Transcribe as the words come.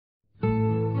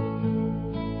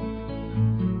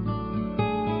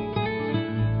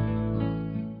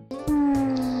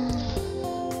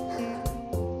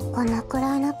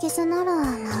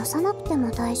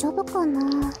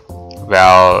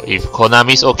Well, if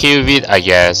Konami's okay with it, I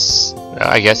guess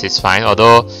it's fine.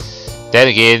 Although, then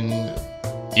again,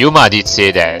 Yuma did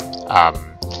say that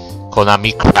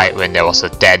Konami cried when there was a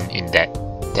dent in that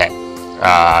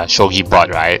shogi board,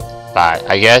 right? But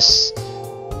I guess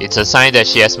it's a sign that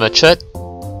she has matured.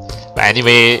 But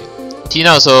anyway,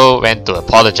 Tina also went to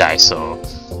apologize, so.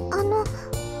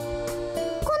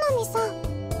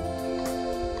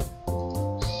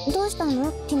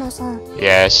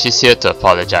 Yeah, she's here to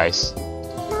apologize.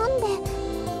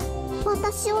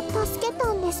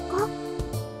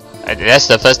 And that's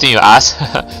the first thing you ask.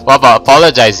 What about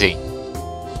apologizing?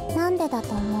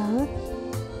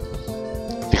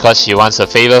 Because she wants a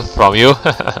favor from you.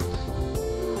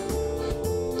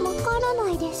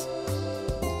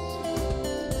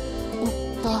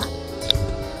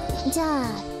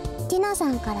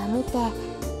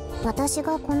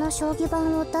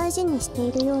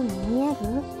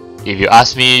 If you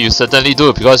ask me, you certainly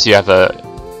do, because you have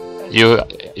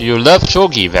you love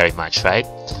shogi very much, right?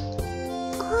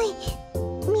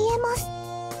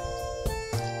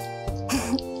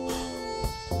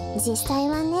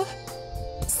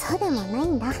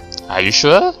 Are you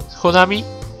sure, Konami?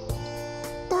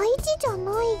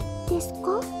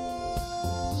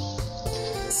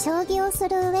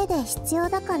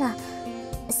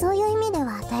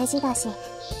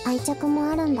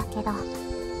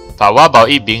 But what about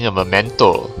it being a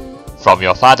memento from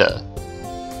your father?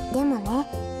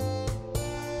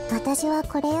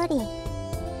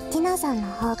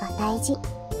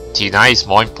 Tina is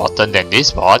more important than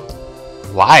this board?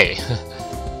 Why?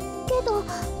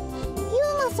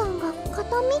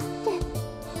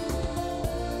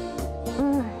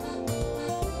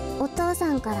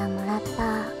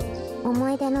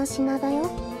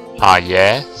 Ah,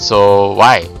 yeah? So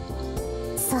why?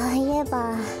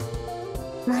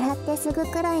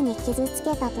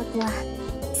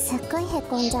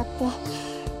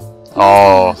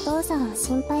 Oh.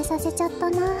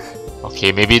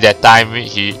 Okay, maybe that time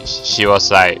she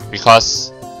was like,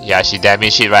 because yeah, she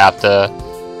damaged it right after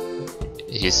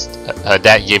her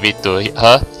dad gave it to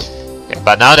her.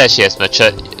 But now that she has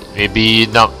matured, maybe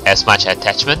not as much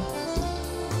attachment.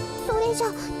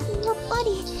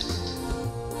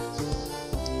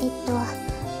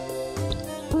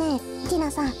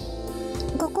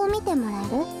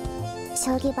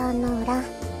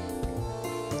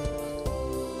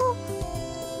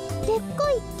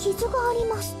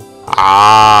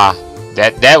 Ah,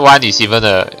 that one is even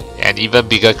an even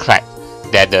bigger crack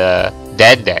than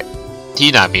that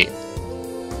Tina made.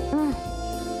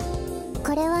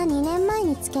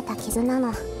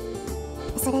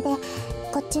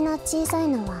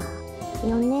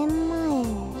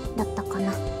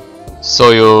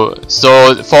 So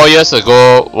 4 years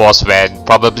ago was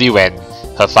probably when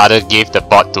her father gave the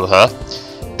board to her.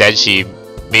 Then she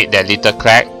made that little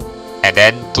crack, and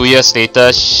then 2 years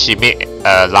later she made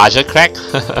a larger crack.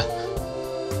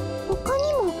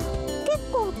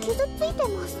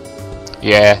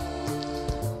 Yeah.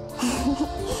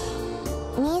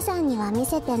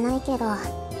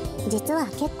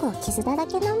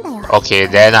 Okay,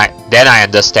 then I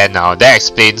understand now. That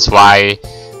explains why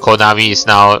Konami is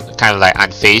now kind of like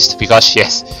unfazed, because she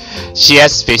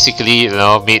has basically,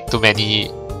 made too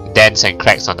many dents and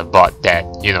cracks on the board that,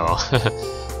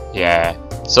 yeah.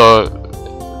 So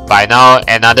by now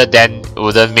another dent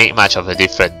wouldn't make much of a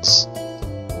difference.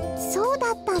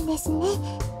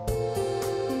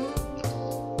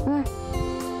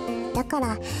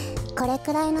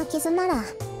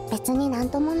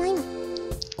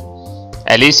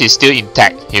 At least it's still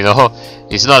intact,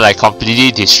 it's not like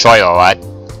completely destroyed or what.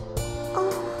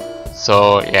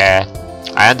 So yeah,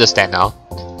 I understand now.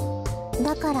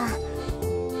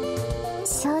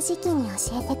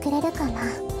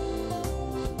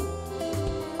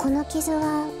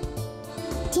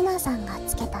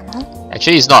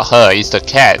 Actually, it's not her, it's the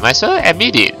cat. Might as well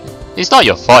admit it. It's not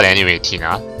your fault anyway,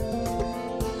 Tina.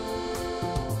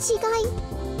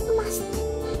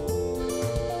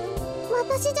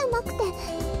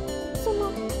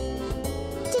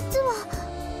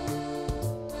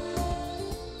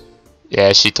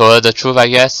 Yeah, she told her the truth, I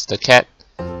guess, the cat.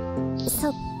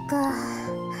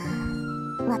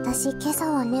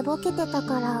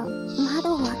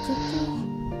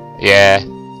 Yeah.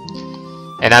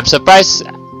 And I'm surprised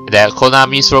that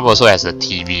Konami's room also has a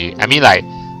TV. I mean, like,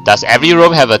 does every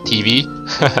room have a TV?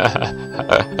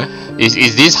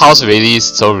 Is this house really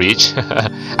so rich?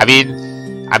 I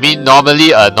mean,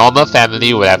 normally a normal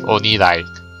family would have only like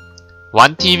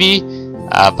one TV,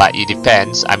 but it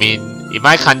depends. I mean, in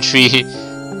my country,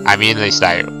 it's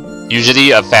like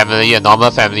usually a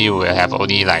normal family will have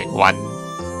only like one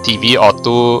TV or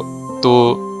two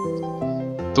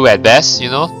at best, you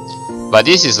know. But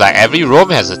this is like every room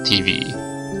has a TV,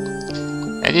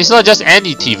 and it's not just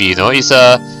any TV, you know. It's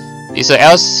a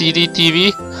LCD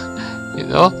TV, you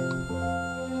know.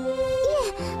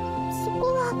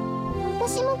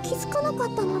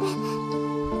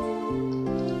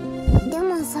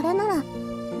 それなら、ほ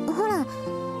ら、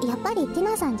やっぱりティ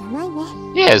ナさんじゃないね。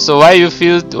Yeah, so why do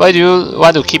you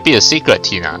want to keep it a secret,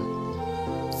 Tina?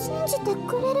 信じて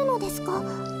くれるのですか?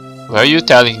 Were you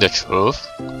telling the truth?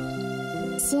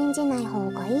 信じない方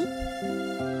がいい？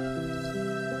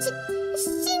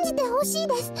信じてほしい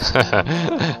です。う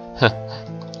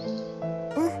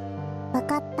ん、わ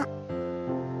かった。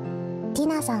ティ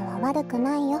ナさんは悪く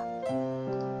ないよ。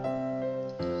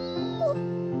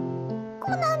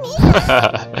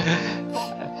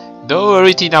Don't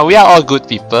worry, Tina. We are all good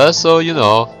people, so you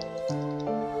know.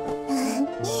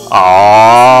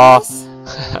 Aww.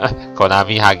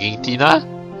 Konami hugging Tina.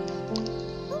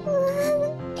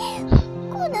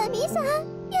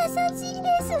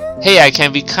 Hey, I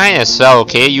can be kind as well,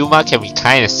 okay? Yuma can be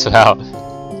kind as well.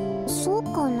 そう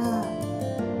かな。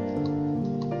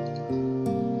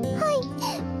はい。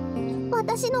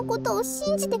私のことを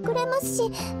信じてくれますし、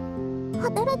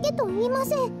働けと言いま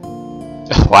せん。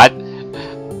What?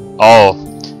 Oh,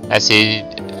 as in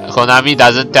Konami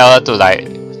doesn't tell her to like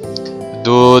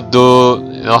do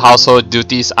you know household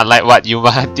duties unlike what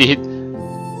Yuma did.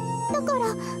 だか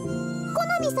ら、コ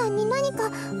ナミさんに何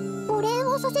かお礼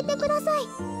をさせてください。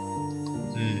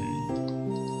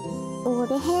お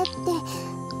礼って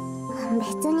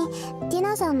別にティ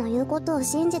ナさんの言うことを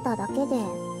信じただけで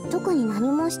特に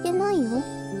何もしてないよ。いい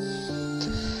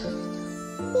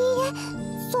え、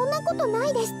そんなことな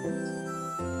いです。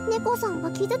猫さん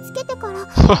が傷つけてから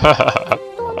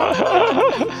どうもご飯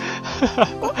が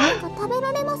食べ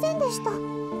られませんでした。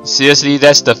Seriously,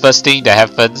 that's the first thing that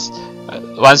happens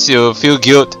once you feel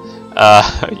guilt.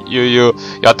 Your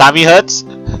tummy hurts. で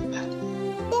も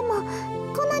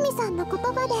コナミさんの言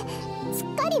葉ですっ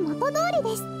かり元通り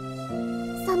です。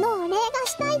そのお礼が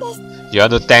したいです。You want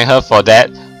to thank her for that,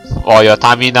 or your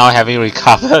tummy now having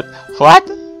recovered? What?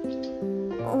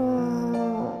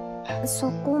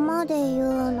 そこまで言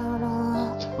うなら。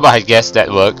But I guess that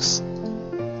works.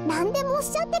 何でもおっ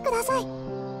しゃってください。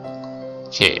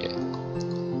Okay.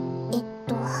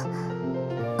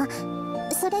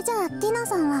 それじゃあティナ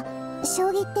さんは将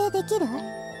棋ってできる？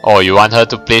 Oh, you want her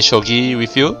to play shogi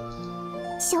with you?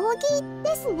 将棋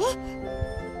ですね。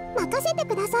任せて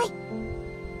ください。い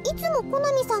つもコ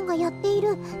ナミさんがやってい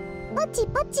るパチ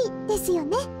パチですよ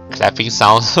ね。Clapping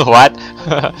sound? What?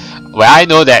 Well, I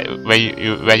know that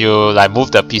when you like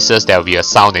move the pieces, there will be a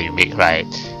sound that you make, right?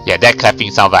 Yeah, that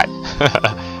clapping sound, but.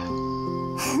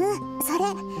 それ、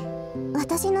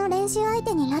私の練習相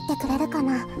手になってくれるか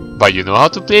な。But you know how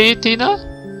to play it, Tina?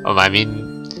 I mean,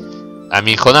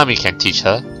 Konami can teach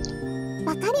her.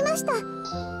 わかりました。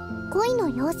恋の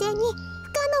妖精に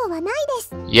不可能はないで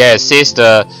す。Yeah,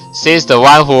 says the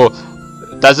one who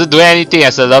doesn't do anything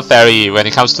as a love fairy when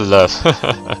it comes to love.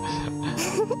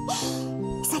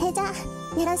 それじゃあ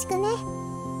よろしくね。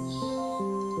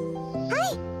は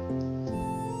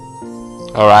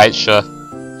い。Alright, sure.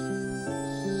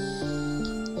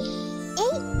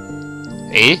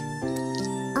 Eh?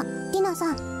 あ、ティナ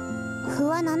さん、歩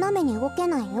は斜めに動け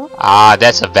ないよ。Ah,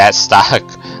 that's a bad start.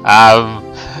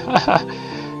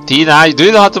 Tina, do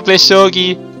you know how to play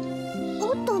shogi?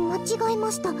 おっと、間違え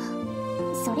ました。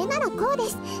それならこうで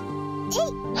す。えい。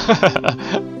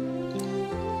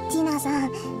ティナさ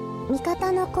ん、味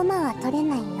方の駒は取れ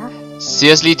ないよ。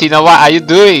Seriously, Tina, what are you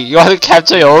doing? You want to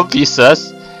capture your own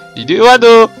pieces? Do you want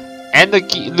to end the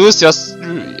lose your?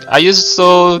 Are you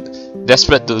so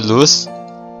desperate to lose?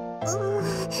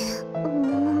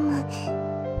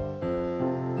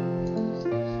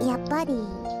 やっぱり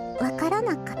わから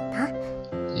なかった。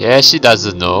Yeah, she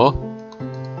doesn't know.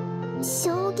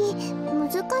 将棋難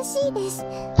しいです。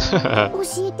教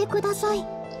えてください。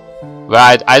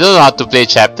Well, I don't know how to play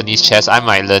Japanese chess. I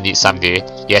might learn it someday.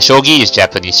 Yeah, shogi is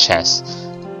Japanese chess.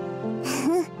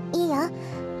 いいよ。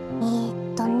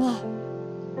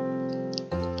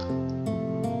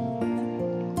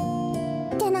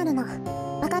ってなるの、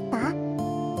わかった？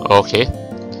 Okay.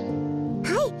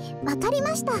 はい、わかり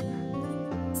ました。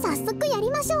早速やり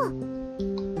ましょう。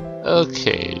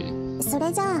Okay. そ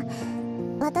れじゃあ、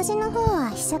私の方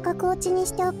は飛車角落ちに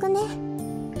しておくね。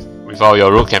Without your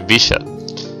rook and bishop.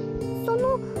 そ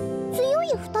の強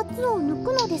い2つを抜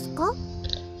くのですか？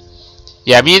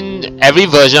 Yeah, I mean every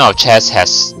version of chess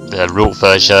has the rook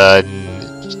version,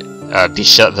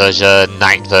 bishop version,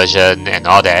 knight version, and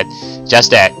all that. Just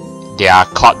that they are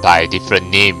called by different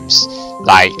names.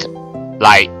 Like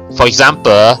for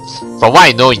example, from what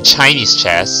I know in Chinese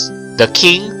chess, the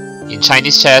king in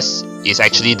Chinese chess is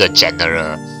actually the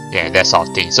general. Yeah, that sort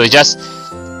of thing. So it's just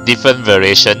different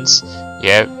variations.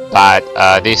 Yeah, but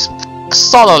they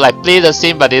sort of like play the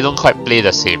same, but they don't quite play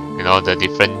the same. You know, the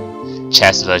different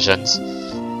chess versions.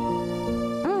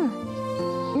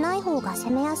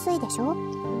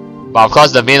 But of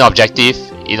course, the main objective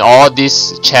in all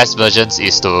these chess versions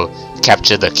is to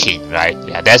capture the king, right?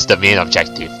 Yeah, that's the main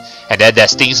objective. And then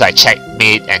there's things like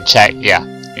checkmate and check. Yeah,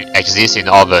 it exists in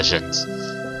all versions.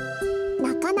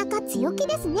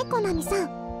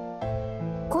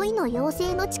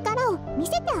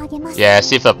 Yeah,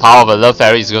 see if the power of a love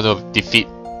fairy is going to defeat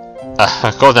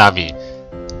Konami.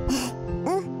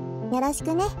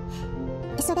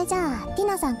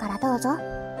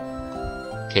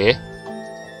 Okay.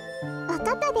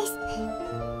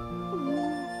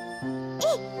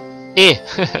 Eh.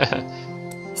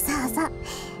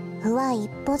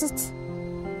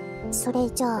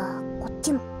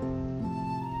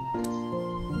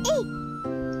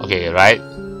 Okay, right?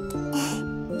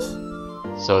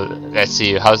 So let's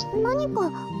see how's.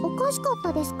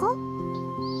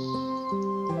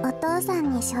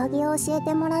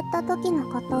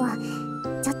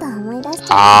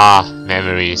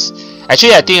 Memories.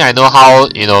 Actually, I think I know how,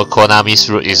 you know, Konami's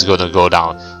route is gonna go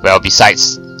down. Well,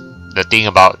 besides the thing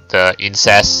about the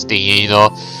incest thingy, you know,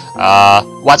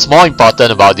 what's more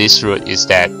important about this route is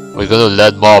that we're gonna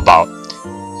learn more about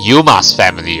Yuma's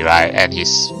family, right, and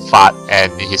his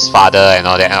father and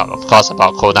all that, and of course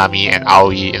about Konami and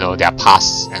Aoi, you know, their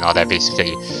past and all that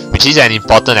basically, which is an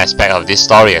important aspect of this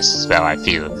story as well, I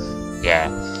feel. Yeah.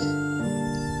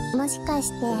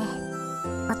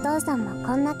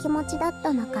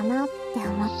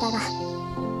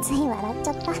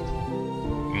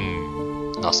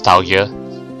 Nostalgia.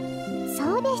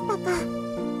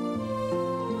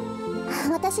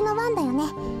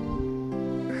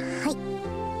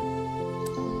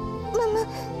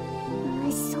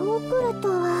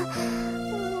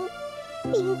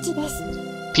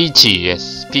 Peachy,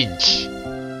 yes, pinch.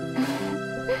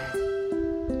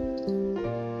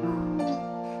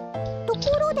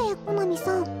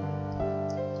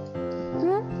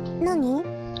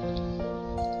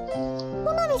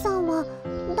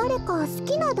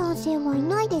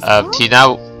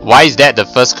 Tina, why is that the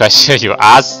first question you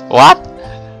asked? What?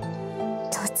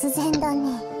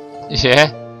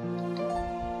 Yeah.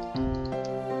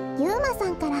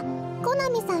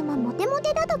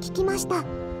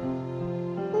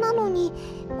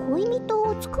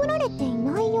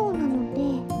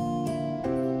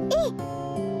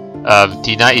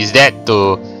 Tina, is that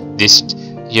to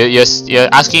you're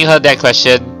asking her that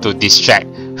question to distract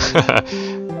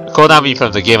Konami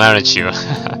from the game, aren't you?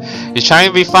 You trying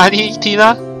to be funny,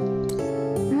 Tina?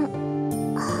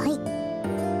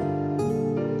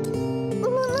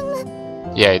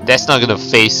 Yeah, that's not gonna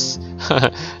face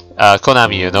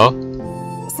Konami, you know?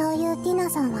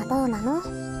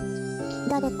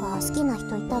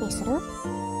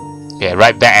 Yeah,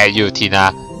 right back at you,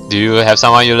 Tina. Do you have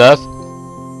someone you love?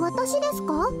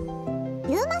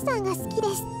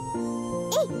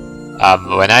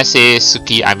 When I say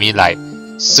Suki, I mean like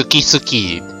Suki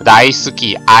Suki,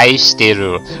 Daisuki,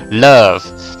 Aishiteru, love,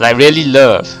 like really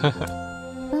love.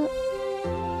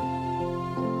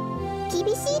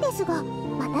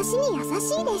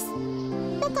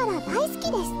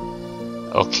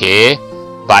 Okay,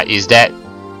 but is that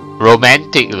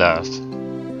romantic love?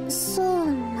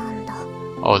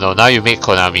 Oh no, now you make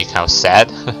Konami kind of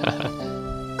sad.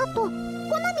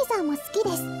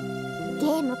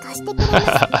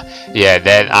 Yeah,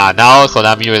 then now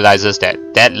Konami realizes that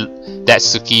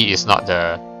Suki is not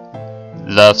the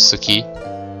love Suki.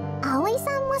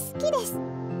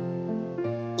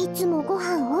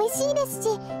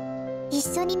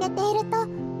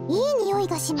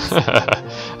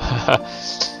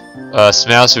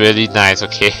 Smells really nice,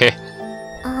 okay.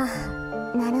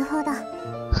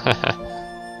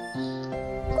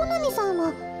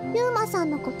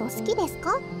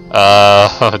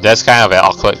 That's kind of an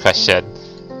awkward question.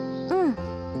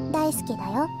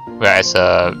 Well, as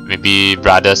a maybe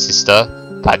brother, sister,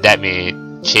 but that may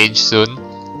change soon.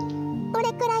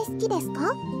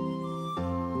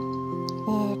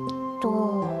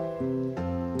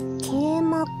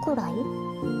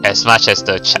 As much as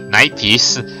the knight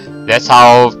piece. That's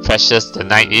how precious the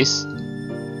knight is.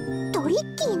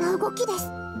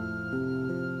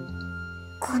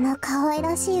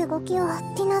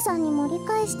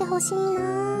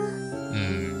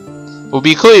 Would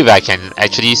be cool if I can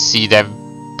actually see them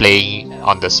playing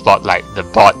on the spot, like the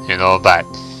board, you know, but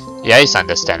Yeah, it's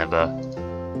understandable.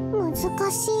 難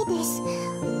しいです。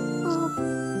あ、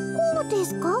こうで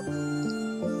すか？う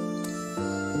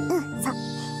ん、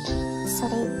そ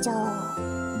れじゃあ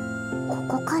こ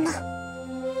こかな。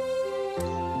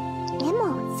で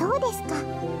もそうですか。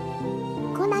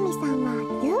コナミさんは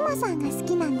ユーマさんが好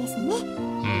きなんですね。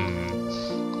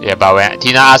Yeah, but when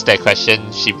Tina asked that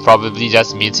question, she probably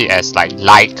just means it as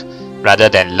like rather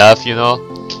than love, you know?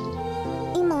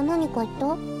 今何か言った？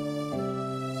い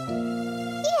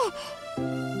え、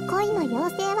恋の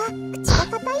妖精は口が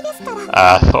硬いですか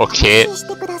ら。Okay. 安心し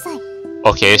てください。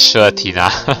Okay, sure,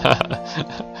 Tina.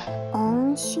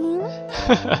 安心？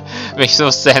 Makes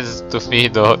no sense to me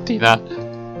though, Tina.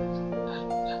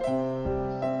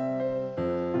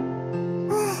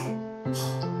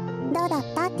 どうだっ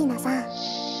たティナさん。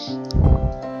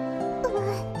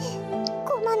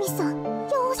コナミさん、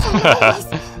容赦ないです。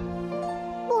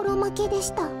ボロ負けで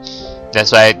した。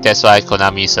That's why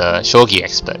Konami is a SHOGI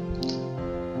expert.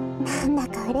 なんだ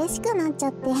か嬉しくなっちゃ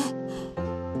って。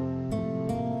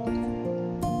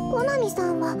コナミさ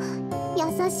んは優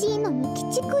しいのに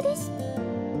鬼畜です。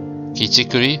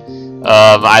Kichikuri?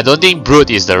 I don't think brute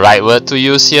is the right word to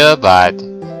use here, but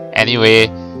anyway,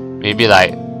 maybe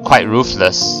like quite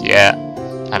ruthless. Yeah,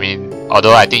 I mean,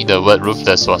 although I think the word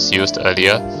ruthless was used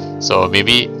earlier, so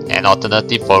maybe an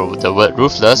alternative for the word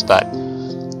ruthless, but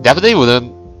definitely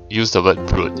wouldn't use the word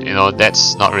brute. You know,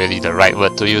 that's not really the right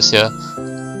word to use here.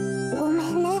 ごめ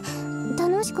んね、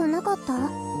楽しくなかった？い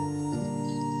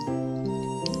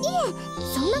え、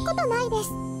そんなことないです。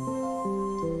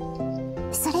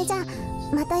それじゃあ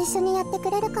また一緒にやってく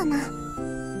れるかな？は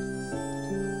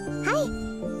い。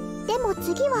でも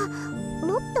次は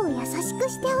もっと優しく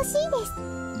してほしいです。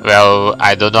Well,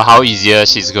 I don't know how easier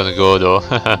she's gonna go though.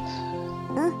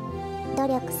 うん、努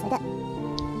力する。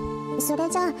それ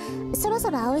じゃあそろそ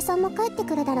ろ葵さんも帰って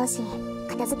くるだろうし、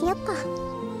片付けよっか。は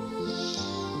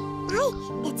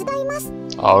い、手伝います。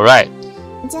Alright.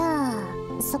 じゃあ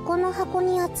そこの箱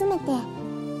に集めて。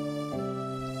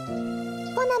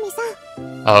コナミさ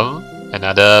ん。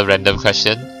Another random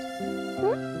question.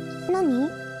 何？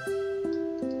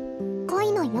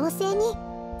恋の妖精に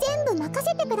全部任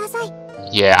せてください。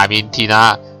Yeah, I mean,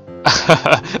 Tina.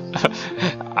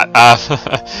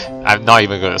 I'm not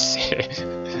even gonna say.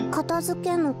 片付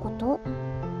けのこと？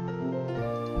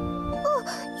あ、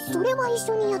それは一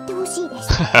緒にやってほしいです。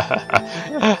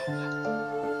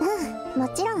うん、も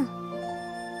ちろん。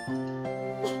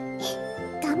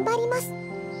頑張ります。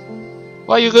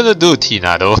What are you gonna do,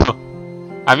 Tina, though?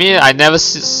 I mean, I never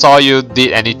saw you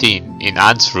did anything in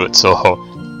Ann's route, so...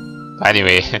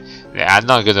 Anyway, I'm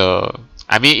not gonna...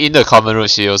 I mean, in the common route,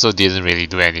 she also didn't really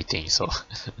do anything, so...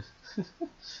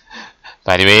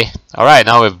 But anyway, alright,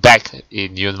 now we're back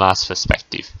in Yunma's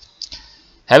perspective.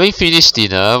 Having finished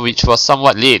dinner, which was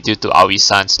somewhat late due to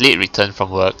Aoi-san's late return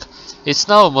from work, it's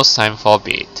now almost time for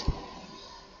bed.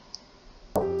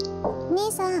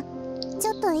 兄さん、ち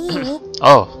ょっといい？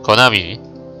 Oh, Konami?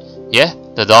 Yeah,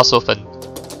 the door's open.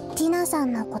 ティナさ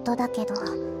んのことだけど。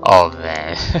Oh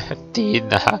man,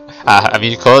 Tina. I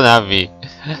mean Konami.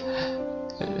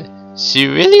 She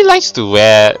really likes to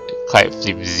wear quite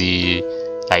flimsy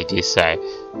like this, right?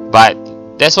 But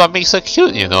that's what makes her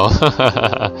cute, you know.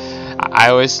 I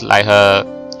always like her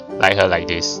like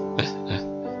this.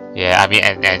 Yeah, I mean,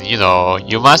 and you know,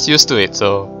 you must used to it,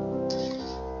 so.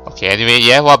 Okay, anyway,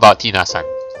 yeah, what about Tina-san?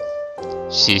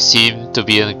 She seemed to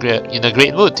be in a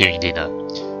great mood during dinner.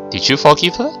 Did you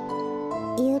forgive her?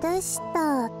 許し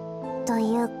たと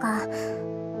いうか、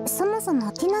そもそ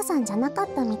もティナさんじゃなかっ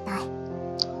たみたい。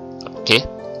Okay,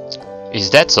 is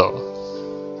that so?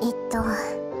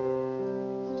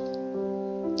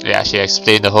 Yeah, she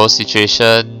explained the whole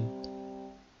situation.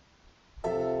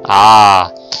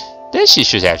 Ah, then she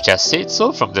should have just said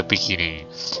so from the beginning.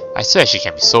 I swear she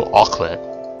can be so awkward.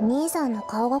 兄さんの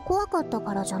顔が怖かった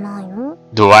からじゃないの？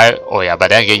 Do I? Oh yeah, but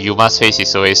then again, Yuma's face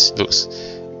is always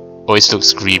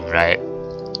looks grim, right?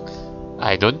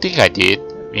 I don't think I did.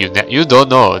 You don't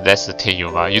know. That's the thing,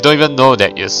 Yuma. You don't even know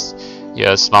that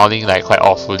you're smiling like quite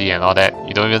awfully and all that.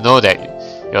 You don't even know that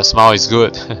your smile is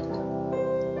good.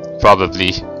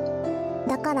 Probably.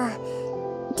 だから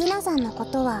ティナさんのこ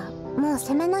とはもう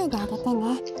責めないであげて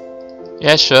ね。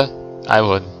Yeah, sure. I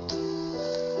won't.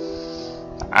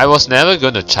 I was never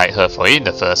going to chide her for it in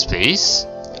the first place.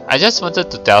 I just wanted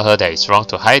to tell her that it's wrong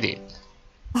to hide it.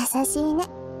 優しいね、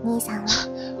兄さんは。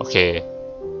Okay.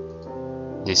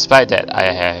 Despite that,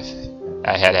 I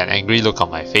had an angry look on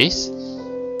my face.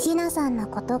 ティナさんの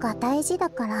ことが大事だ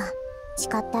から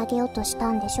叱ってあげようとし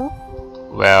たんでしょ？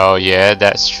 Well, yeah,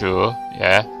 that's true.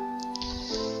 Yeah.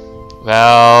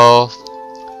 Well,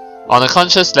 On a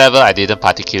conscious level, I didn't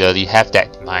particularly have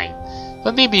that in mind.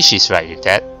 But maybe she's right with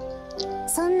that.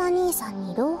 そんな兄さん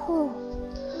に朗報。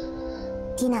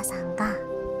ティナさんが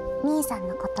兄さん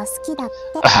のこと好きだっ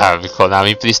て。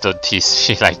Konami, please don't tease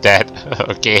me like that.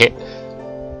 Okay.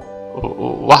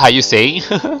 What are you saying?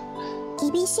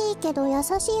 厳しいけど優し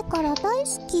いから大好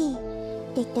きっ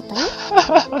て言ってたよ。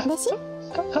嬉しい？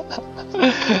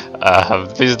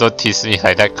 Please don't tease me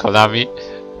like that, Konami.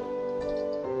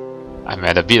 I'm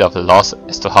at a bit of a loss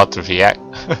as to how to react.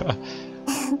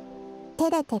 照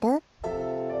れてる？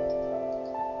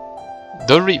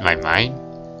 Don't read my mind.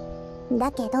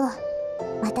 だけど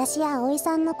私や葵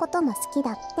さんのことも好き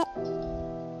だって。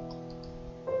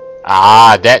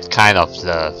Ah, that kind of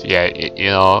love. Yeah, you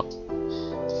know,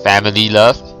 family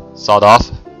love, sort of.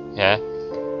 Yeah.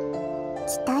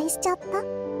 期待しちゃった？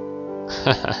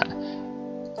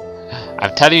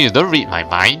 I'm telling you, don't read my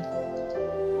mind.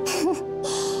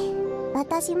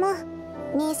 私も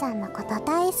兄さんのこと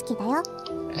大好きだよ。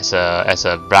As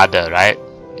a brother, right?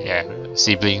 Yeah,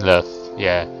 sibling love.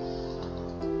 Yeah.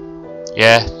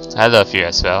 Yeah, I love you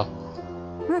as well.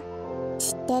 うん、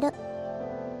知ってる。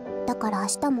だから明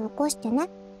日も起こしてね。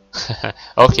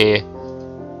Okay.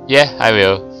 Yeah, I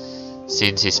will.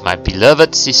 Since it's my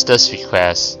beloved sister's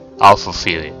request, I'll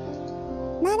fulfill it.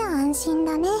 なら安心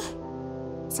だね。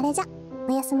それじゃ、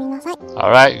おやすみなさい。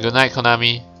Alright, good night,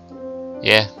 Konami.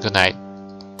 Yeah, good night.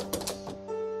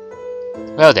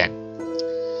 Well then,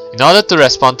 in order to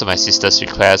respond to my sister's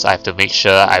request, I have to make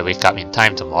sure I wake up in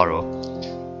time tomorrow.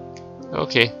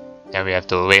 Okay, then we have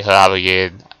to wake her up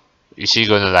again. Is she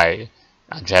gonna like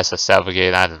undress herself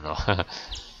again? I don't know.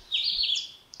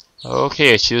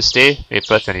 Okay, Tuesday,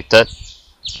 April 23rd.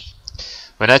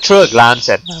 When I throw a glance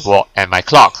at my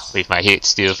clock, with my head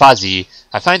still fuzzy,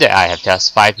 I find that I have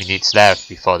just 5 minutes left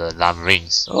before the alarm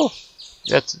rings. Oh,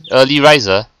 that's early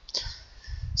riser.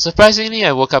 Surprisingly,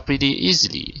 I woke up pretty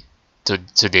easily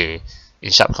today,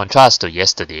 in sharp contrast to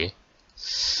yesterday.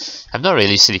 I'm not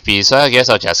really sleepy, so I guess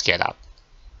I'll just get up.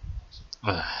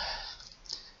 I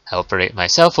operate my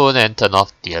cell phone and turn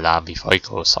off the alarm before it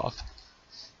goes off.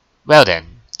 Well then.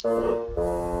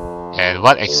 And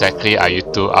what exactly are you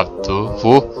two up to?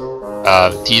 Who?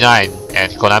 Tina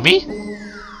and Konami?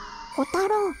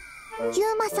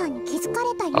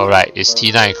 Alright, it's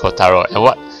Tina and Kotaro. And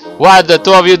what are the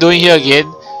two of you doing here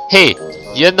again? Hey,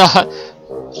 you're not...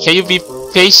 Can you be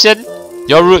patient?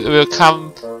 Your route will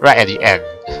come right at the end.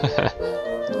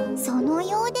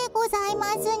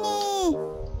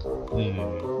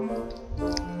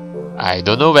 I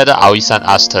don't know whether Aoi-san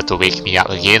asked her to wake me up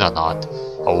again or not,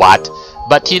 or what,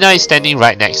 but Tina is standing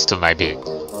right next to my bed.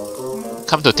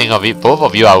 Come to think of it, both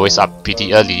of you are always up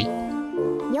pretty early.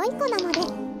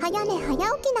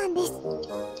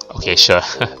 Okay, sure.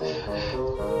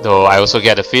 Though I also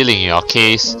get a feeling in your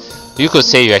case, you could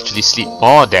say you actually sleep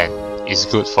more than is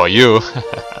good for you.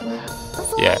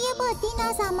 Yeah.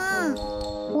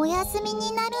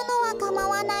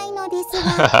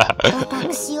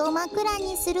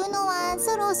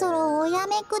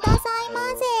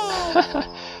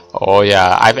 Oh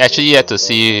yeah, I've actually yet to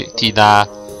see Tina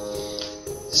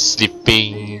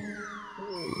sleeping.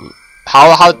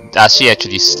 How does she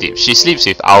actually sleep? She sleeps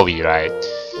with Aoi, right?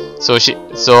 So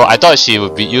I thought she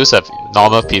would use a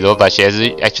normal pillow, but she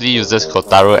actually uses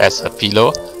Kotaro as a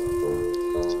pillow.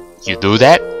 You do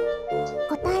that?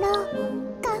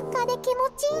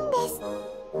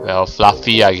 Well,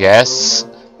 fluffy, I guess.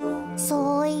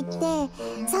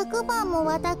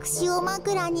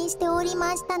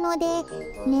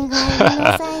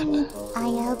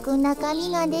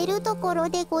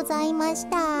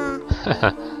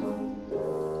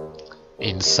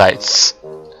 Insights.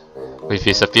 With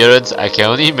his appearance, I can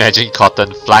only imagine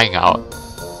cotton flying out.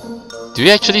 Do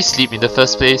you actually sleep in the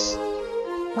first place?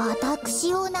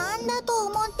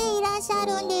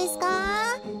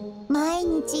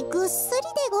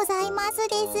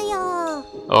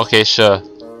 Okay, sure.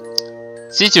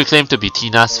 Since you claim to be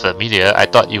Tina's familiar, I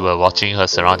thought you were watching her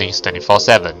surroundings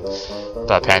 24/7.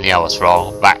 But apparently I was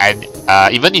wrong. But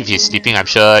even if he's sleeping, I'm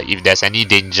sure if there's any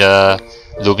danger,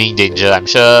 looming danger, I'm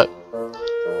sure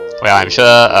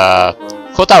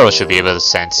Kotaro should be able to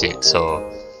sense it, so...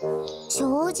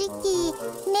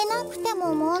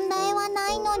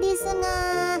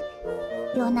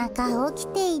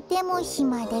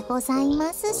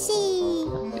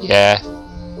 Yeah.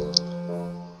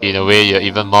 In a way, you're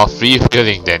even more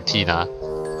free-willing than Tina.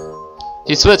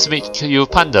 His words make you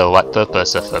ponder what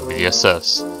purpose a familiar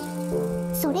serves.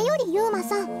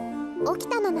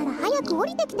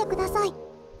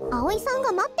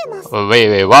 Oh,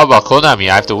 wait, what about Konami?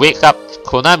 I have to wake up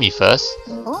Konami first.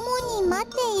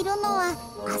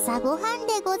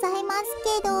 でございます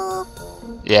けど。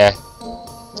Yeah.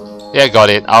 Yeah, got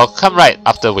it. I'll come right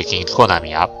after waking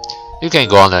Konami up. You can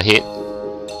go on ahead.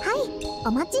 はい、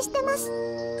お待ちしてます。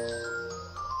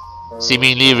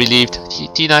Seemingly relieved,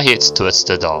 Tina heads towards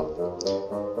the door.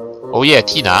 Oh yeah,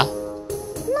 Tina.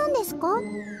 何ですか？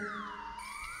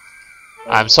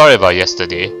 I'm sorry about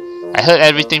yesterday. I heard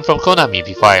everything from Konami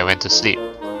before I went to sleep.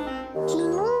 昨日。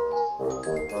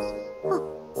あ、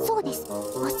そうです。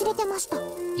忘れてました。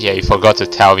Yeah, you forgot to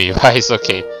tell me, but it's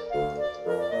okay.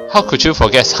 How could you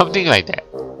forget something like that?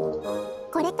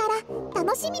 これから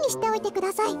楽しみにしておいてく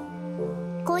ださい。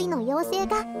恋の妖精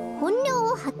が本領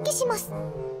を発揮します。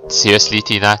Seriously,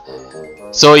 Tina?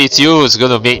 So it's you who's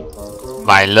gonna make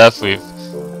my love with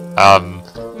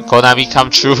Konami come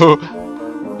true?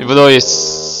 Even though it's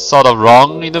sort of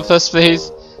wrong in the first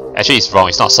place? Actually, it's wrong.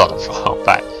 It's not sort of wrong,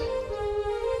 but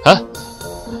huh?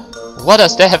 What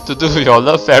does that have to do with your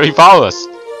love fairy powers?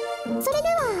 それで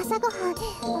は朝ごはん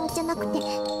じゃなくて、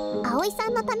葵さ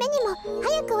んのためにも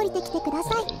早く降りてきてくだ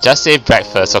さい。Just say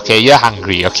breakfast, okay? You're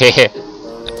hungry, okay?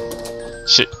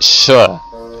 Sure.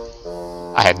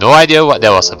 I had no idea what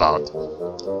that was about.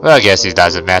 Well, I guess it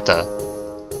doesn't matter.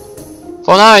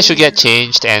 For now, I should get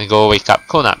changed and go wake up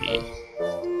Konami. ね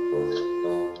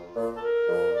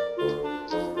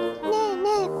えね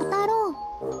え、小太郎。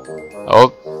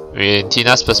Oh, in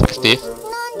Tina's perspective.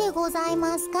 なんでござい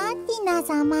ますか、ティナ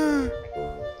様。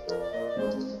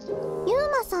ユー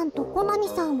マさんとコナミ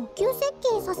さんを急接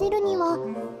近させるには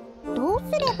どう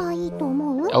すればいいと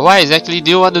思う？ Why exactly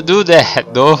do you want to do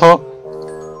that, though?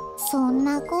 そん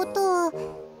なこと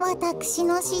私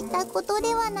の知ったこと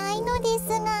ではないのです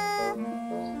が。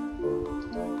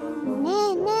ね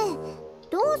えねえ、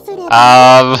どうすれ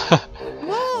ばいい？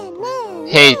ね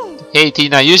えねえ。Hey,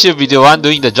 Tina, you should be the one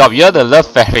doing the job. You're the love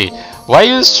fairy. Why are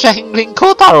you strangling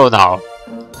Kotaro now?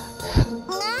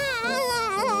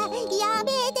 や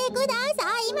めてくださ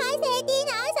いませ、ティ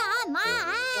ナ様。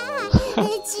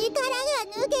力が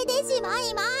抜けてしまい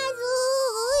ます。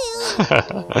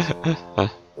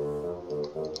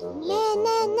ねえね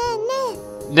えねえね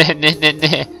え。ねえねえねえね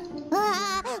え。わ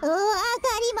か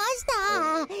りました。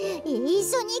一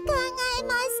緒に考えま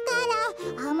すか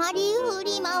ら、あまり振り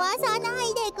回さない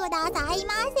でください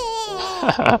ませ。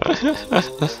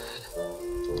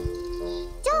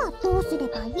じゃあどうすれ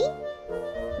ばいい？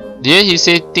 Did he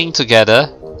say think together?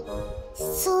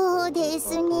 そうで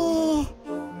すね。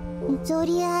と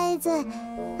りあえず明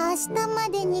日ま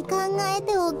でに考え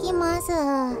ておきます。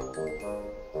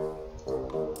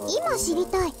今知り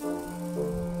たい。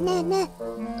ねえね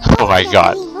え。Oh my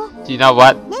god. Tina,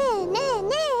 what? ねえねえ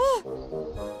ねえ。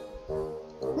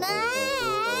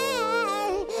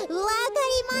わか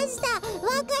りました。わ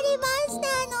かりました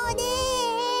ので。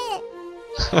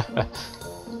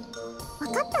わ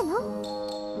かったの？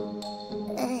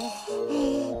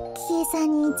今朝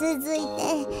に続いて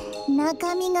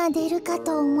中身が出るか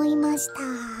と思いました。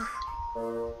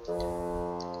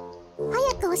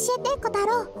早く教えて、小太郎。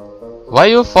Why are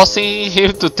you forcing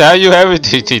him to tell you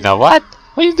everything, Tina? What?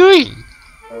 What are you doing?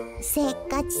 せっ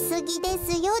かちすぎで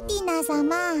すよ、ティナ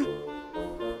様。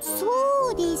そ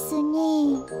うですね。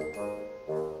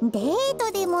デー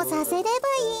トでもさせれば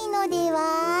いいので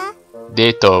は？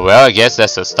 Date? Well, I guess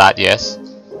that's a start, yes.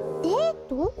 デー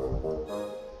ト？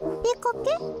お出か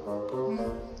け？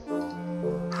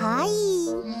はい。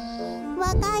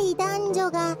若い男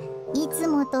女がいつ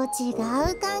もと違う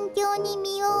環境に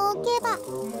身を置けば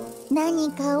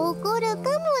何か起こる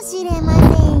かもしれませ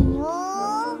んよ。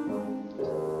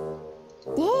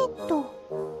デート。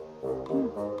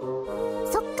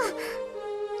そっか。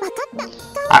わかった。頑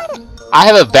張る。I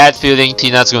have a bad feeling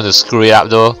Tina's going to screw it up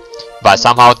though, but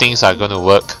somehow things are going to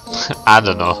work. I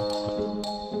don't know.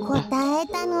 答え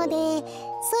たので、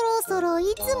そろそろ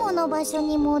いつもの場所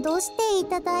に戻してい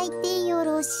ただいてよ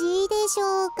ろしいでし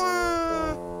ょうか。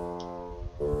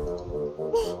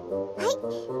はい、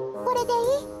これでい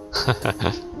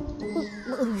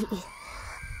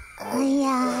い？いや、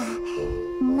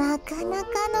なかなか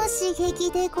の刺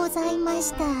激でございま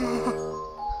した。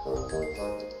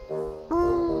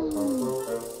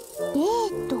デ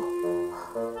ート。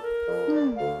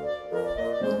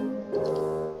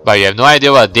But you have no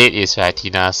idea what date is, right,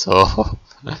 Tina? So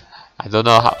I don't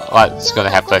know what's gonna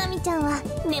happen. コナミちゃんは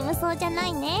眠そうじゃな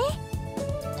いね。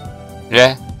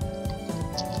Yeah.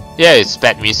 Yeah, it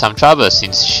spared me some trouble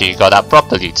since she got up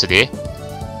properly today.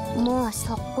 もう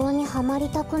速攻にはまり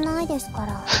たくないですか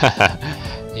ら。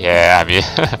Yeah, I mean,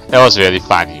 that was really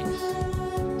funny.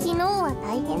 昨日は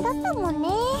大変だったもんね。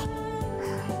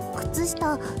靴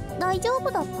下大丈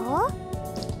夫だった？は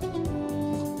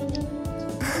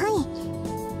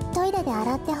い。トイレで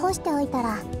洗って干しておいた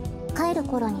ら帰る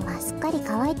頃にはすっかり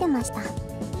乾いてました。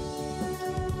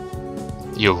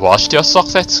 You washed your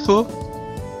socks at school?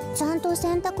 ちゃんと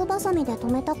洗濯バサミで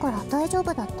留めたから大丈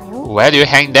夫だったよ。 Where do you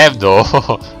hang them though?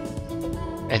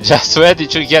 And just where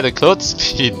did you get the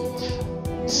clothespins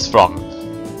from?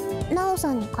 ナオ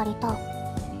さんに借りた。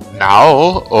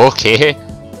 Now? Okay.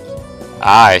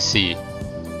 Ah, I see.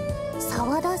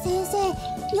 沢田先生、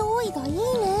用意がいいね。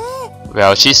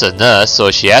 Well, she's a nurse,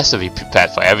 so she has to be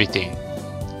prepared for everything.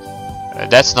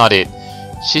 That's not it.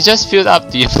 She just filled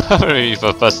up the infirmary with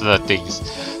her personal things,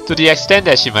 to the extent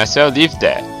that she might as well live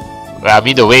there. Well, I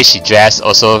mean, the way she dressed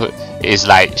also is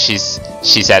like she's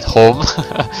at home,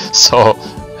 so,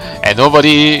 and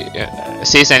nobody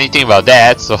says anything about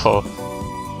that. So,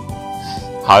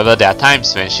 however, there are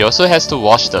times when she also has to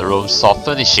wash the room's soft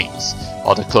furnishings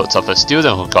or the clothes of a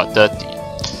student who got dirty.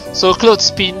 So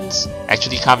clothespins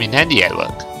actually come in handy at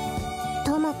work.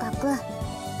 ともかく、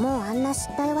もうあんな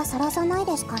失態はさらさない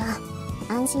ですから、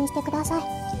安心してください。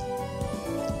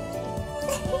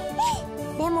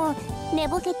でも、寝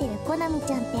ぼけてるコナミ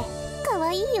ちゃんって可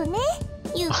愛いよね、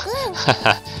ゆうくん。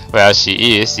Well,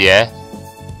 she is, yeah.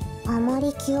 あま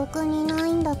り記憶にな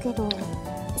いんだけど、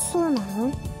そうな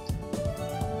の？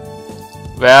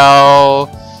 Well,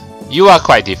 you are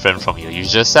quite different from your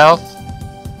usual self.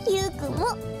 ゆうくんも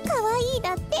可愛い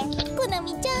だって、コナ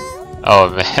ミちゃん。Oh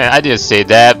man, I didn't say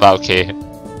that, but okay.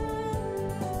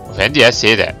 When did I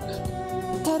say that?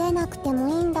 照れなくても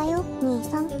いいんだよ、兄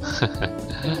さん。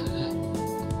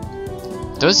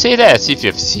Don't say that as if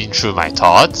you've seen through my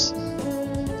thoughts.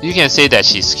 You can say that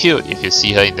she's cute if you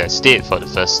see her in that state for the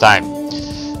first time.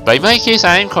 But in my case,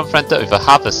 I am confronted with a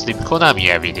half-asleep Konami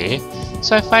every day,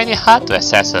 so I find it hard to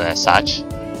assess her as such.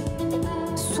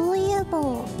 そういえ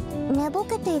ば、寝ぼ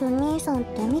けている兄さんっ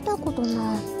て見たことな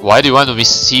い。Why do you want to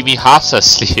see me half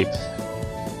asleep?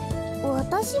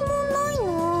 私もない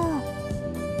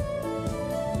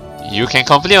な。 You can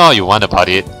complain all you want about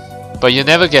it, but you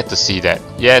never get to see that.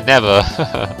 Yeah, never.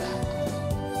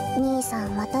 兄さ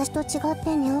ん、私と違っ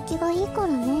て寝起きがいいから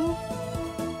ね。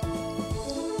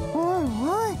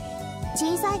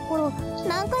小さい頃、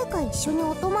何回か一緒に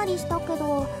お泊まりしたけ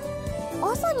ど、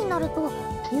朝になると、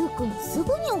ゆうくんす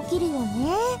ぐに起きるよね。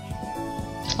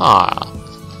Ah.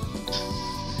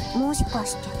 もしか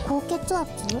して高血圧？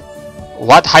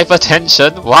 What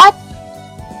hypertension? What?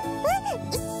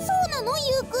 そうなの、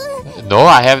ゆうくん。No,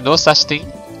 I have no such thing.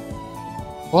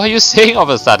 What are you saying all of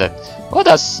a sudden? What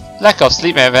does lack of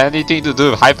sleep have anything to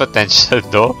do with hypertension,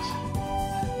 though?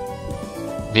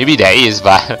 Maybe there is,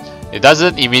 but it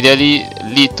doesn't immediately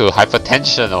lead to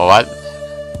hypertension or what?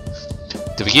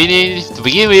 To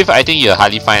begin with, I think you'll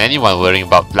hardly find anyone worrying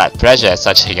about blood pressure at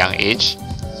such a young age.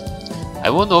 I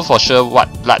won't know for sure what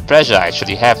blood pressure I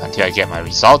actually have until I get my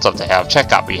results of the health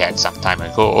checkup we had some time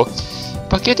ago.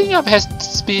 But getting up has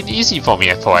been easy for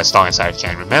me for as long as I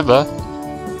can remember.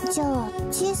 じゃあ、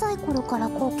小さい頃から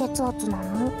高血圧な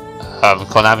の？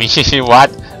 Konami,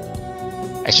 what?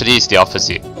 Actually, it's the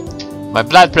opposite. My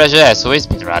blood pressure has always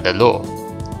been rather low.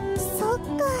 そっ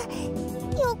か、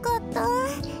よかった。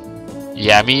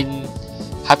 Yeah, I mean,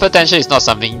 hypertension is not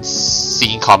something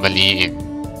seen commonly in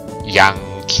young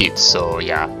kids, so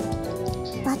yeah.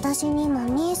 私にも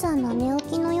兄さんの寝起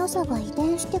きの良さが遺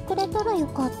伝してくれたらよ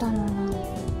かったのに。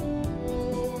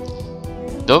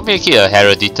 Don't make it a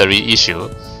hereditary issue.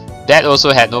 Dad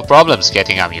also had no problems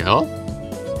getting up, you know?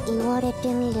 言われて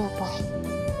みれば。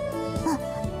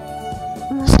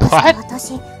もしかし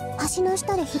て私、橋の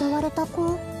下で拾われた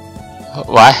子？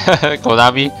 Why?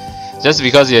 Konami? Just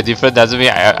because you're different doesn't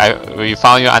mean we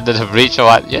found you under the bridge or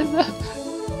what? Yes. コナ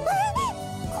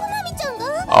ミちゃん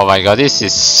が？ Oh my god, this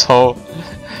is so...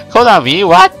 Konami,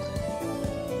 what?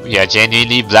 We are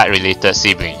genuinely blood-related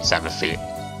siblings, I'm afraid.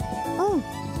 うん、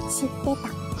知ってた。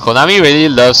 Konami really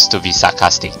loves to be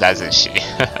sarcastic, doesn't she?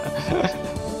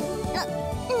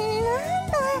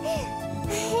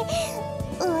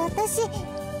 私、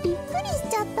びっくりし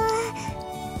ちゃった。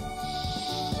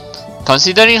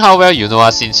 Considering how well you know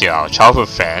us since you're our childhood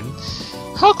friend,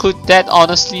 how could that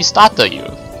honestly startle you?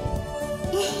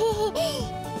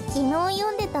 昨日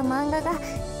読んでた漫画が兄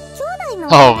弟の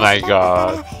Oh my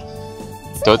god.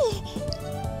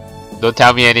 Don't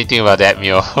tell me anything about that,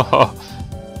 Mio.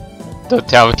 Don't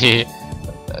tell me.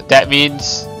 That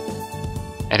means...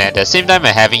 And at the same time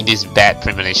I'm having this bad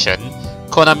premonition,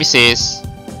 Konami says...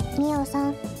 ミオさ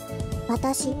ん、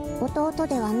私、弟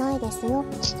ではないですよ。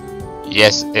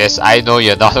 Yes, I know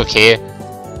you're not okay.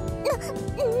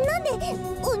 なんで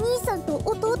お兄さんと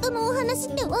弟のお話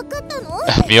って分かったの？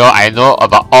 Mio, I know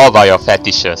all about your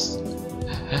fetishes.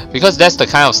 Because that's the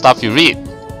kind of stuff you read.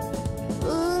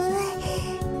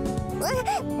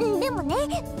 でもね、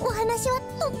お話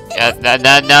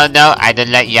No, I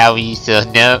don't like yaoi, so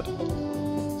no.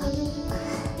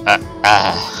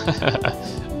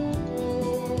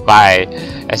 Bye.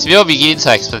 As Mio begins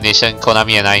her explanation,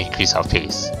 Konami and I increase our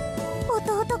pace.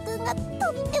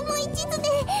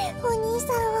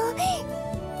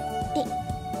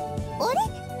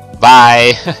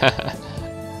 Bye.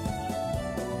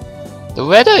 The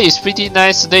weather is pretty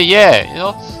nice today, yeah. You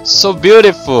know, so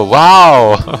beautiful.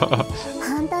 Wow.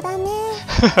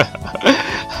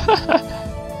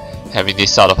 Having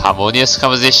this sort of harmonious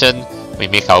conversation, we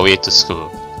make our way to school.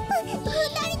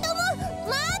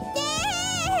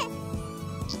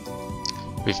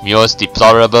 With Mio's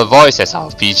deplorable voice as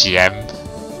our BGM.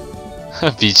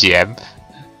 BGM.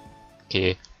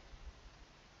 Okay.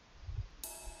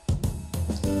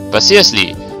 But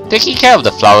seriously, taking care of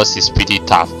the flowers is pretty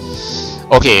tough.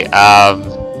 Okay,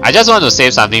 I just want to say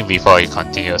something before we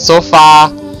continue. So far,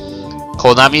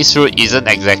 Konami's route isn't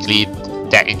exactly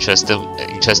that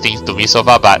interesting to me so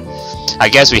far, but I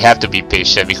guess we have to be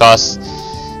patient because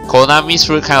Konami's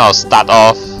route kind of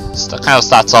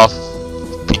starts off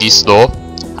pretty slow.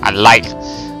 Unlike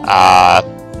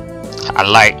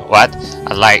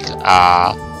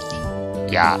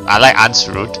Ann's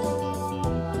route.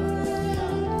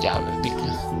 Yeah,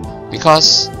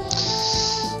 because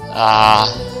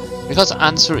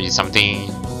Ann's route is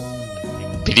something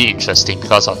pretty interesting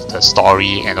because of the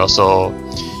story and also,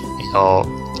 you know,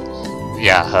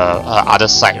 yeah, her other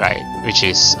side, right, which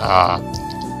is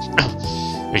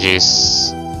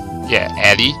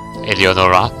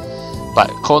Eleonora. But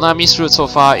Konami's route so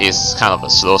far is kind of a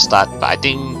slow start, but I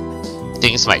think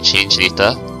things might change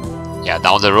later. Yeah,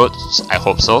 down the road, I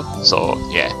hope so. So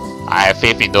yeah, I have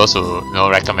faith in those who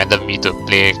recommended me to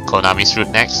play Konami's route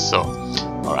next. So,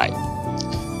 alright.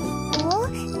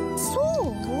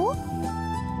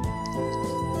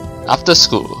 After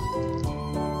school,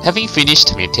 having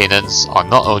finished maintenance on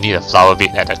not only the flower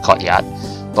bed at the courtyard,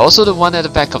 but also the one at the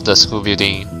back of the school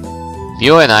building,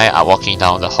 Mio and I are walking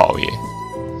down the hallway.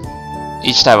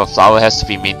 Each type of flower has to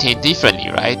be maintained differently,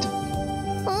 right?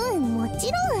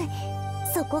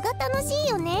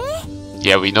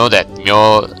 Yeah, we know that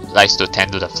Mio likes to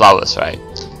tend to the flowers, right?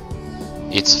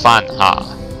 It's fun, huh?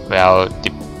 Well,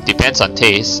 depends on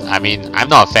taste. I mean, I'm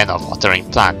not a fan of watering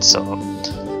plants, so...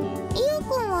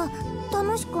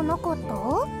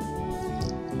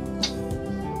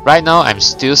 Right now, I'm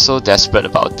still so desperate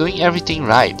about doing everything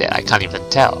right that I can't even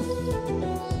tell.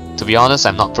 To be honest,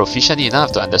 I'm not proficient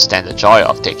enough to understand the joy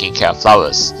of taking care of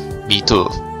flowers. Me too.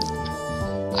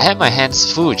 I had my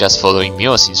hands full just following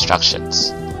Mio's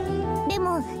instructions.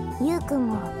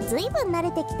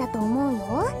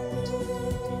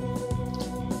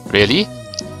 Really?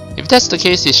 If that's the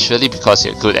case, it's surely because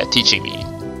you're good at teaching me.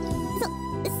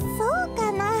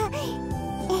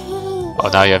 Oh,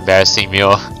 now you're embarrassing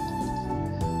Mio.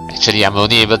 Actually, I'm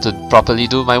only able to properly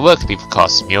do my work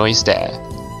because Mio is there.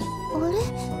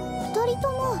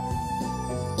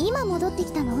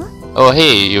 Oh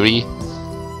hey, Yuri.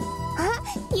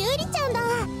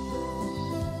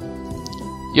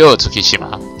 Yo,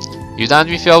 Tsukishima. You done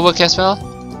with your work as well?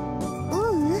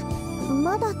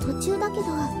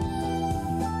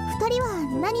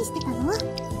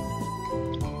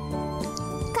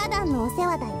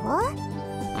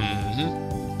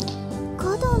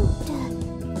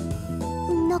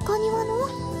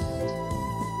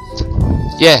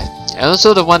 Yeah, and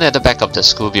also the one at the back of the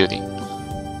school building.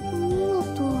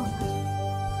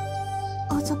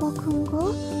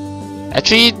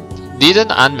 Actually,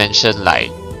 didn't Ann mention like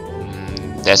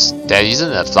there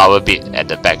isn't a flower bed at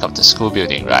the back of the school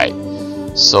building, right?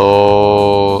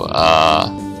 So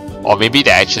or maybe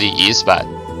there actually is, but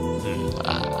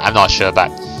I'm not sure.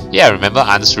 But yeah, I remember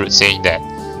Ann's route saying that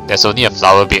there's only a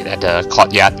flower bed at the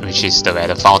courtyard, which is where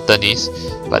the fountain is,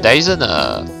 but there isn't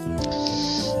a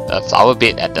flower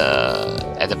bed at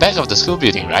the back of the school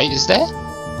building, right? Is there?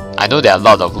 I know there are a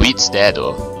lot of weeds there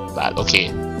though, but okay.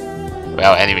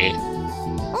 Well, anyway.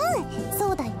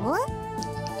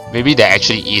 Maybe there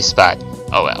actually is, but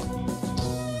oh well.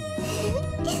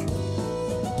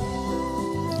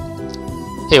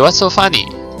 Hey, what's so funny?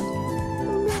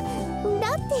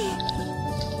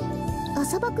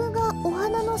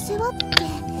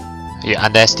 You're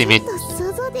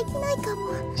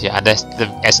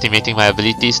underestimating my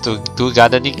abilities to do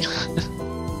gardening?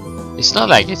 It's not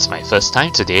like it's my first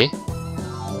time today.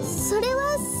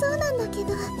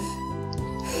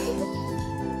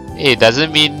 It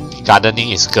doesn't mean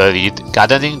gardening is girly.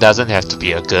 Gardening doesn't have to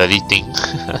be a girly thing.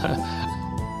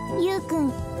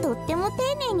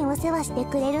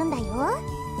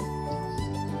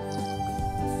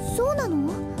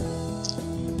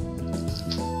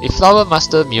 If Flower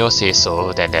Master Mio says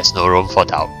so, then there's no room for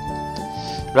doubt.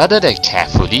 Rather than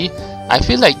carefully, I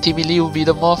feel like timidly would be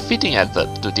the more fitting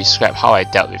adverb to describe how I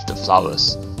dealt with the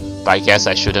flowers. But I guess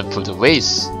I shouldn't put her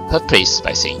praise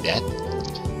by saying that.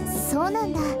 そうな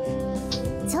んだ。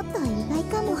ちょっと意外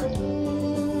かも。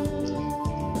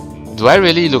 Do I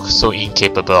really look so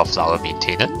incapable of flower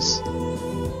maintenance?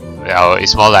 Well,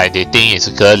 it's more like they think it's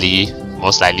girly,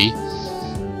 most likely.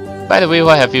 By the way,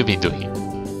 what have you been doing?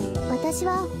 私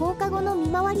は放課後の見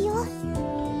回りを。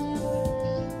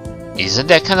 Isn't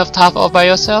that kind of tough all by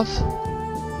yourself?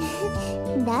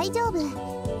 大丈夫。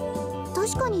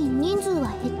確かに人数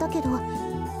は減ったけど、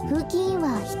風紀委員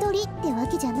は一人ってわ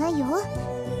けじゃないよ。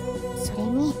それ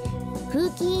に、風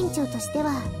紀委員長として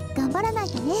は頑張らない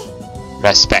とね。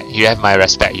 Respect. You have my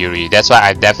respect, Yuri. That's why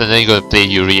I'm definitely going to play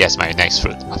Yuri as my next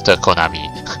fruit after Konami.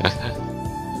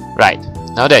 Right,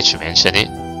 now that you mention it,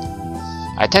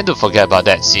 I tend to forget about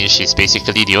that since she's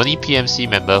basically the only PMC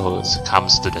member who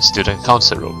comes to the student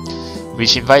council room,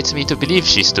 which invites me to believe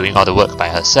she's doing all the work by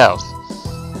herself.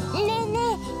 ねえね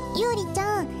え、ゆりち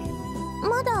ゃん、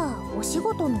まだお仕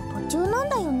事の途中なん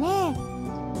だよね。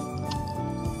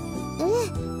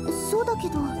そうだけ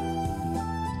ど。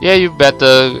 Yeah, you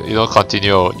better,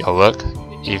 continue your work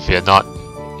if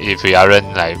we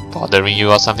aren't like bothering you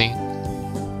or something.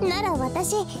 なら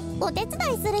私、お手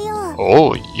伝いするよ。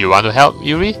 Oh, you want to help,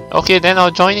 Yuri? Okay, then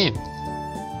I'll join in.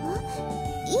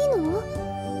 いいの？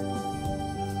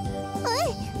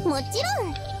もちろ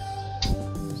ん。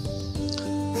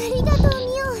ありがとう、ミ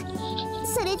オ。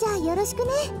それじゃあよろしく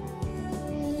ね。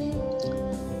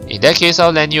 In that case,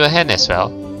 I'll lend you a hand as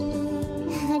well.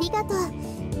 ありがとう。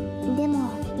でも、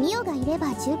ミオがいれば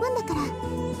十分だから。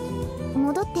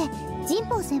戻って、ジン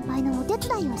ポウ先輩のお手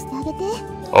伝いをしてあげて。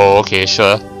 Oh, okay,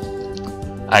 sure.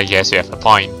 I guess you have a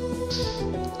point.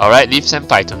 Alright, leave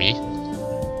senpai to me.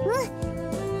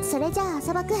 それじゃあ、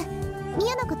浅場くん、ミオ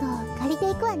のことを借りて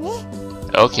いくわね。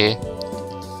 Okay.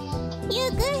 ゆ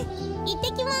うくん、行って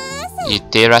きます。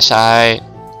 Itte rashai.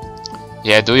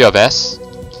 Yeah, do your best.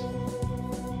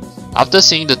 After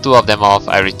seeing the two of them off,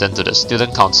 I returned to the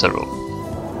student council room.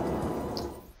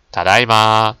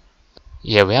 Tadaima.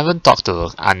 Yeah, we haven't talked to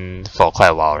Ann for quite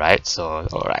a while, right? So,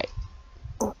 alright.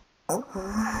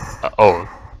 Oh.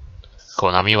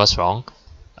 Konami was wrong.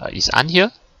 Is Ann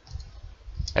here?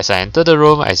 As I enter the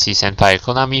room, I see Senpai and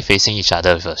Konami facing each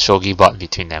other with a shogi board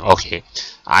between them. Okay,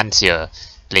 Ann's here,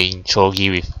 playing shogi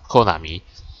with Konami.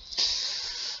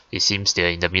 It seems they're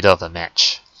in the middle of a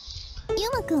match. ゆ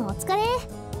うまくんお疲れ。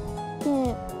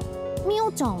で、み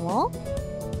おちゃんは？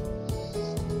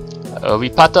 We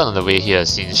parted on the way here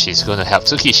since she's going to help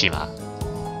Tsukishima.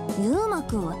 ゆうま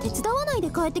くんは手伝わないで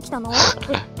帰ってきたの？う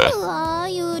わ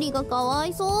ー、ゆうりがかわ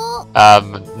いそう。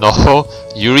No,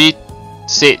 Yuri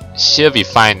said she'll be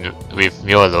fine with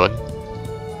Mio alone.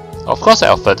 Of course I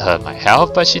offered her my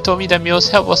help, but she told me that Mio's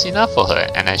help was enough for her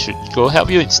and I should go help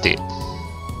you instead.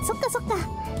 そっかそっか。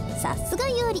さすが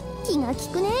ゆうり、気が利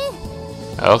くね。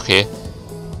Okay.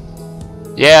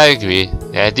 Yeah, I agree.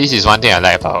 Yeah, this is one thing I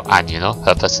like about Ann,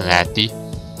 her personality.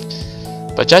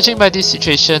 But judging by this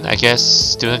situation, I guess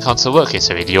student council work is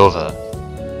already over.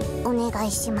 お願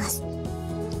いします。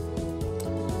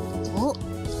お、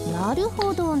なる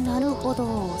ほどなるほど、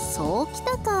そうき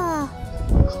たか。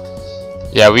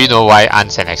Yeah, we know why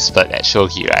Ann's an expert at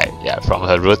shogi, right? Yeah, from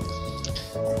her root.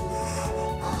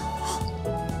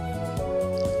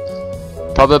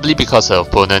 Probably because her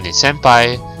opponent is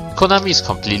Senpai, Konami is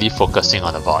completely focusing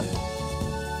on the board.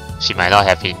 She might not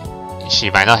have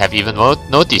even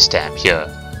noticed that I'm here.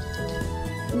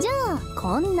 じゃあ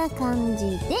こんな感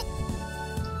じで。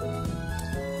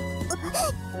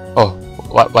Oh,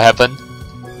 what happened?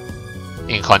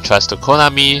 In contrast to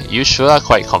Konami, you sure are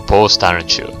quite composed,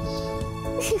 aren't you?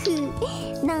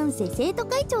 なんせ生徒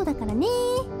会長だからね。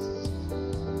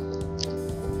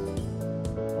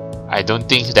I don't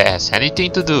think that has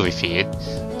anything to do with it,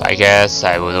 but I guess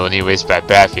I would only waste my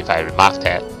breath if I remarked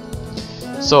that.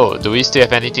 So, do we still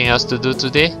have anything else to do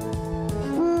today?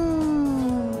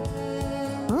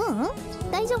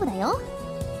 大丈夫だよ。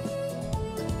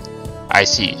I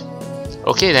see.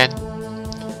 Okay then.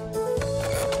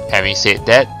 Having said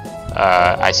that,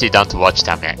 I sit down to watch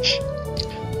their match.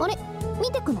 あれ、見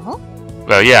てくの？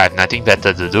 Well, yeah, I've nothing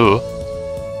better to do.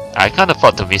 I can't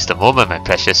afford to miss the moment my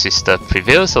precious sister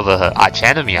prevails over her arch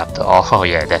enemy after all. Oh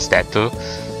yeah, that's that too.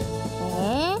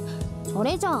 そ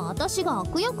れじゃあ私が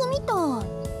悪役みたい。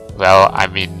 Well, I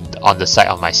mean, on the side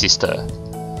of my sister.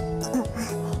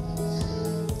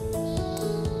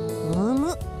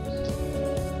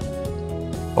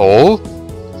 Oh?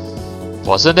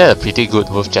 Wasn't that a pretty good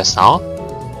move just now?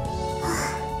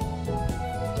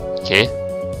 Okay.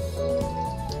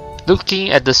 Looking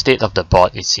at the state of the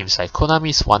board, it seems like Konami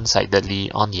is one-sidedly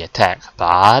on the attack,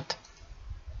 but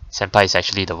Senpai is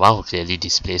actually the one who clearly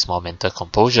displays more mental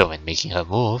composure when making her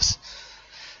moves.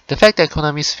 The fact that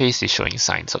Konami's face is showing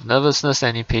signs of nervousness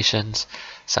and impatience,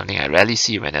 something I rarely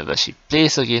see whenever she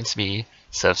plays against me,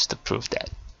 serves to prove that.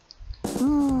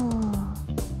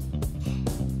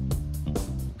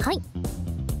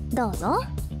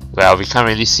 Well, we can't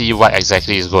really see what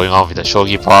exactly is going on with the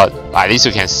shogi board, but at least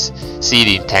you can see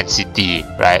the intensity,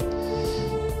 right?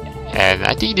 And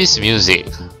I think this music,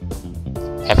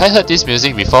 have I heard this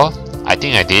music before? I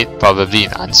think I did, probably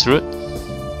in Ann's route.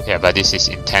 Yeah, but this is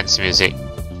intense music.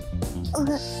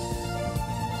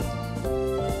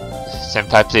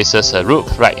 Senpai places her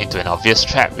rook right into an obvious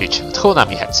trap which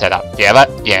Konami had set up.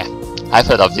 Yeah, I've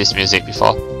heard of this music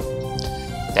before.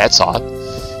 That's odd.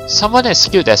 Someone as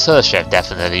skilled as her should have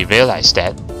definitely realized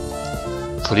that.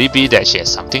 Could it be that she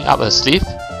has something up her sleeve?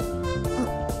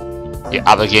 You're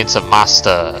up against a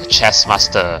master, a chess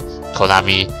master,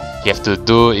 Konami. You have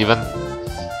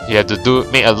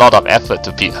to make a lot of effort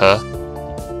to beat her.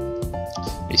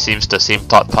 It seems the same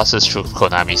thought passes through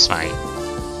Konami's mind.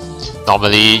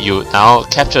 Normally, you would now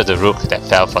capture the rook that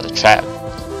fell for the trap.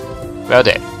 Well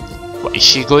then, what is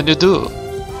she going to do?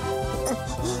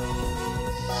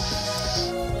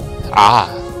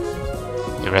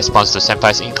 In response to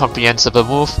Senpai's incomprehensible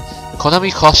move,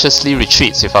 Konami cautiously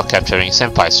retreats without capturing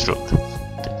Senpai's rook,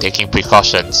 taking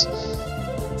precautions.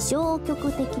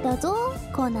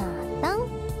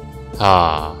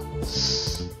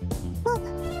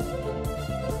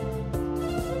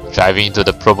 Driving into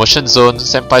the promotion zone,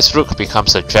 Senpai's rook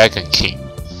becomes a Dragon King.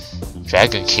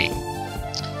 Dragon King?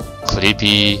 Could it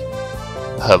be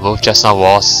her move just now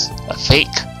was a fake?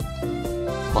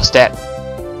 Was that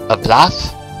a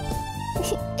bluff?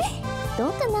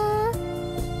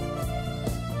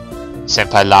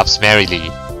 Senpai laughs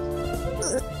merrily.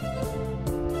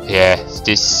 Yeah,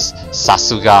 this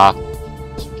Sasuga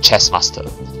chess master,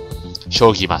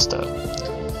 shogi master.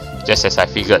 Just as I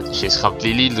figured, she's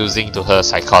completely losing to her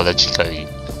psychologically.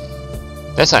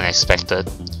 That's unexpected.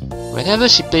 Whenever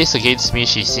she plays against me,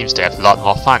 she seems to have a lot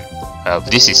more fun.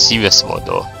 This is serious mode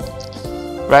though.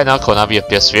 Right now, Konami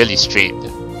appears really strained.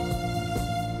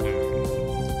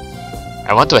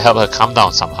 I want to help her calm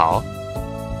down somehow.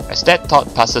 As that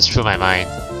thought passes through my mind,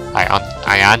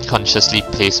 I unconsciously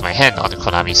place my hand on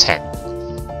Konami's hand.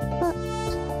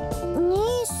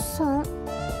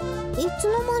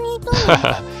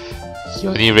 You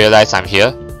only realize I'm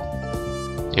here?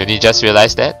 You only just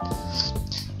realized that?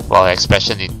 While her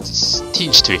expression is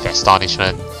tinged with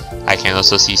astonishment, I can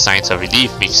also see signs of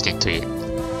relief mixed into it.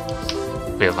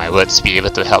 Will my words be able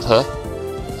to help her?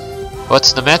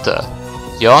 What's the matter?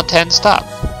 You're all tensed up.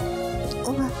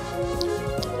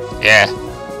 Yeah.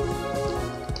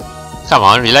 Come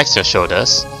on, relax your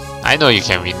shoulders. I know you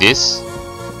can win this.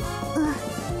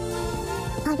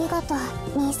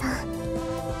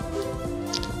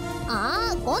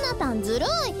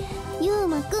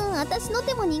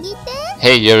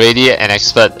 Hey, you're already an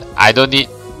expert. I don't need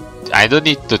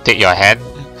to take your hand.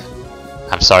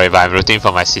 I'm sorry, but I'm rooting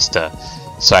for my sister,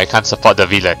 so I can't support the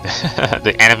villain,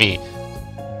 the enemy.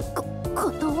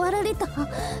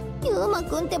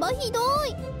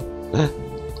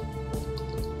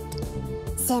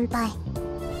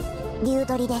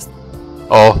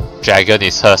 Oh, dragon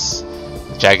is hers.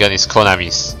 Dragon is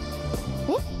Konami's.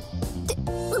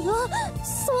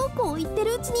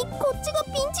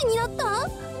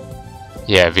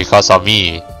 Yeah, because of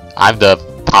me. I'm the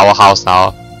powerhouse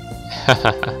now.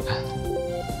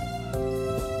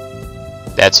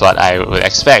 That's what I would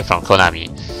expect from Konami.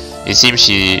 It seems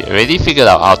she already figured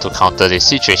out how to counter this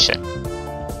situation.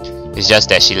 It's just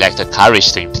that she lacked the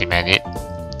courage to implement it.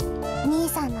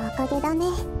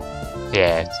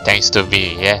 Yeah, thanks to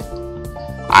me, yeah.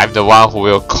 I'm the one who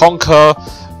will conquer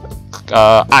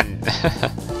Ann.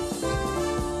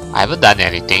 I haven't done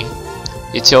anything.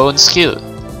 It's your own skill.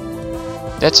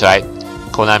 That's right,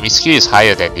 Konami's skill is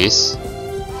higher than this.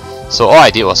 So all I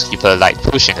did was give her a light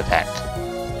push in the back.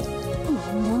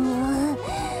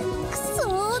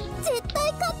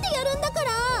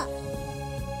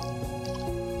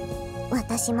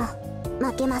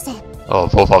 Oh,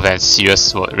 both of them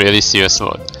serious mode, really serious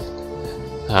mode.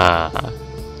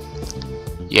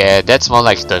 Yeah, that's more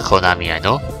like the Konami I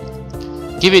know.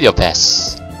 Give it your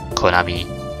best, Konami.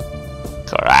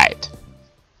 Alright.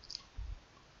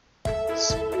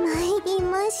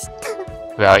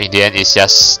 Well, in the end, it's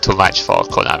just too much for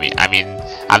Konami. I mean,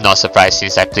 I'm not surprised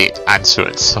since I played Ann's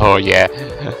route, so yeah.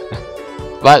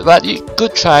 but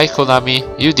good try, Konami.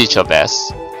 You did your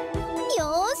best.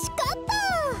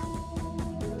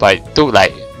 But it took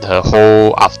like her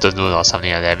whole afternoon or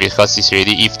something like that because it's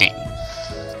already evening.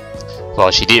 Well,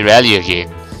 she did rally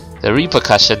again. The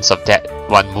repercussions of that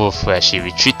one move where she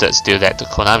retreated still led to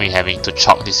Konami having to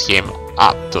chalk this game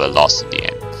up to a loss in the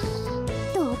end.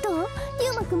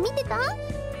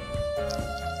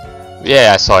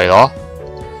 Yeah, I saw it all.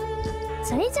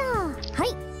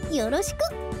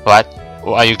 What?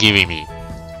 What are you giving me?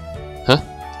 Huh?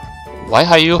 Why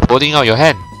are you holding out your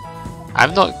hand?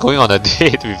 I'm not going on a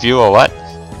date with you or what?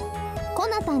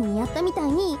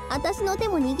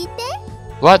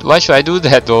 What? Why should I do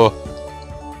that though?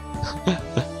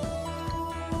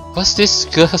 What's this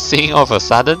girl saying all of a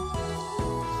sudden?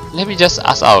 Let me just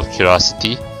ask out of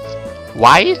curiosity.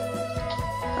 Why?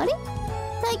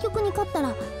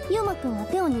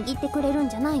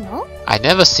 I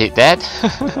never said that.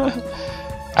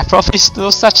 I promised no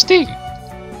such thing.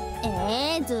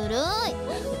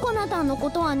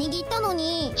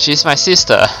 She's my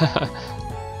sister.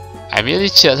 I merely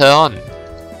cheered her on.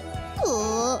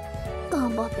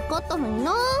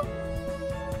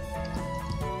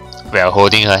 Well,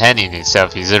 holding her hand in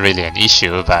itself isn't really an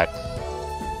issue, but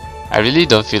I really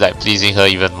don't feel like pleasing her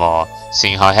even more,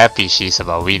 seeing how happy she is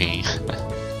about winning.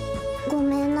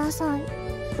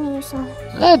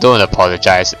 Don't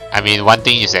apologize. I mean, one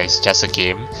thing is that it's just a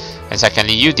game, and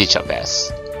secondly, you did your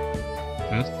best.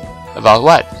 About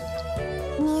what?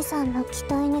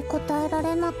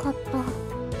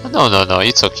 No,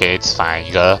 it's okay, it's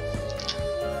fine, girl.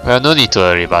 Well, no need to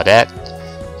worry about that.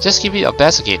 Just give it your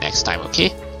best again next time,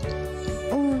 okay?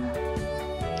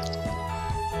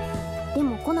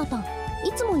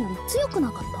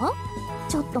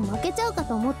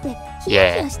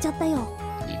 Yeah.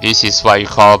 This is what you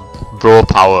call bro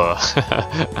power.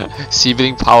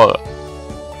 Sibling power.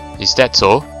 Is that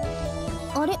so?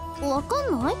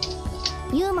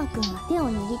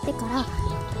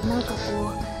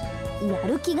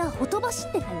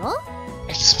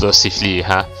 Explosively,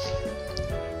 huh?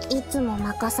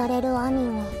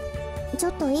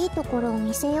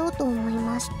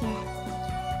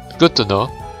 Good to know.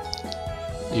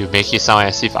 You make it sound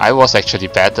as if I was actually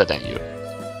better than you.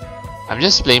 I'm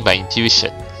just playing by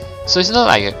intuition, so it's not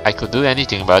like I could do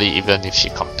anything about it even if she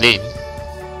complained.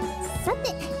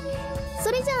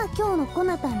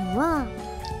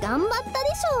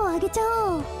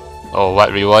 Oh,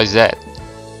 what reward is that?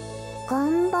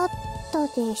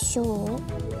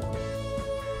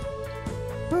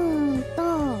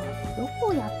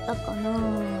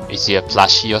 Is it a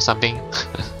plushie or something?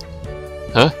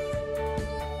 Huh?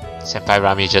 Senpai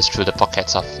Rami just threw the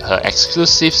pockets of her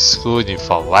exclusive school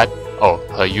uniform. What? Oh,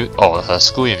 her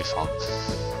school uniform.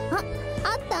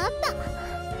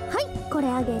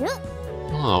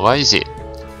 Oh, what is it?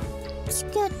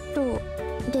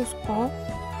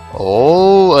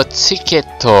 Oh, a ticket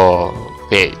to...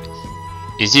 Wait,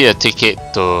 is it a ticket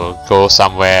to go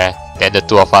somewhere, then the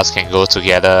two of us can go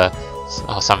together,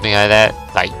 or something like that?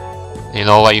 Like, you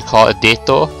know what you call a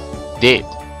dato? Date.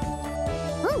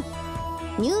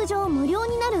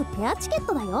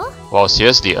 Wow,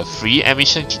 seriously, a free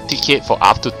admission ticket for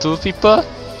up to 2 people?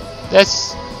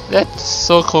 That's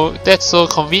so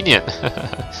convenient.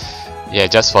 Yeah,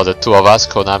 just for the 2 of us,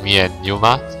 Konami and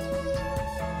Yuma.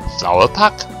 Flower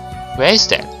Park? Where is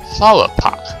that? Flower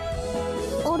Park?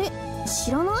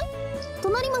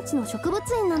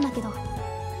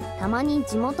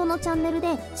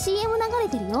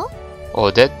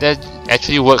 Oh, that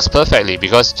actually works perfectly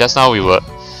because just now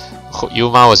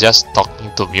Yuma was just talking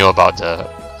to me about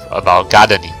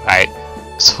gardening, right?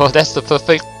 So that's the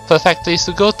perfect place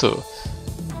to go to.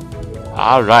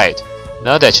 Alright,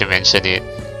 now that you mention it,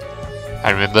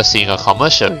 I remember seeing a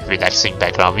commercial with relaxing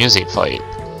background music for it.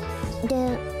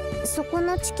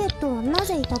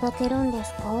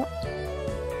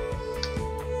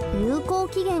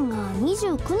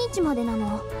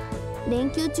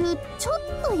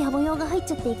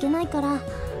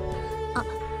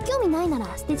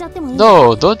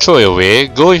 No, don't throw it away.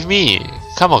 Go with me.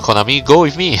 Come on, Konami, go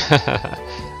with me.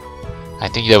 I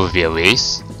think that would be a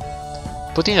waste.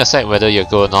 Putting aside whether you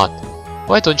go or not,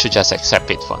 why don't you just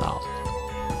accept it for now?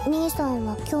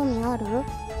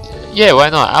 Yeah, why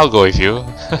not? I'll go with you.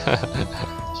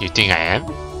 You think I am?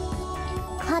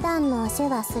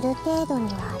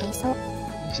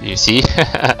 You see?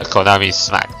 Konami is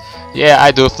smart. Yeah,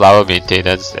 I do flower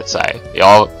maintenance, that's why. It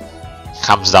all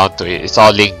comes down to it. It's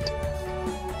all linked.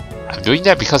 I'm doing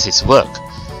that because it's work.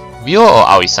 Mio or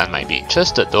Aoi-san might be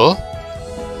interested though.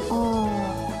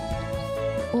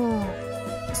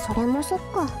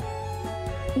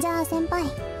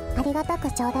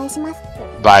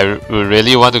 But I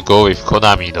really want to go with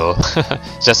Konami though.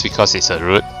 Just because it's a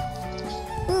route.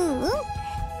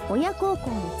 高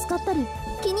校に使ったり、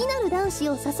気になる男子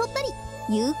を誘ったり、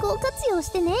有効活用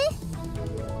してね。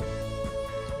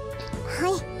は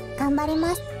い、頑張り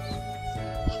ます。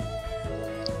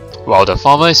 While the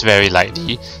former is very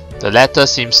likely, the latter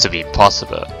seems to be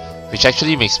impossible, which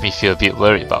actually makes me feel a bit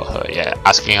worried about her. Yeah,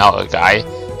 asking out a guy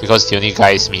because the only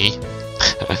guy is me.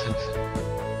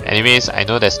 Anyways, I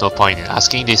know there's no point in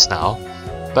asking this now,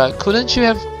 but couldn't you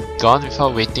have gone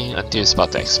without waiting until it's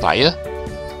about to expire?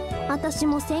 私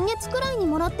も先月くらいに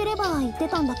もらってれば言って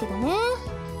たんだけどね。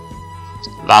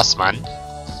 Last month?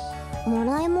 も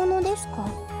らい物ですか？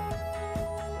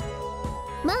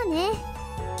まあね、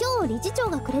今日理事長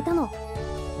がくれたの。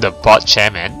 The board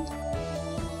chairman?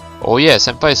 Oh yeah,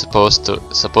 Senpai is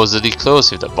supposedly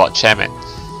close with the board chairman.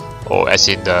 Oh, as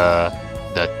in the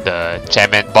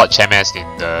chairman, board chairman as in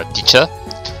the teacher?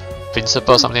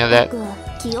 Principal, something like that?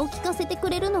 気を利かせてく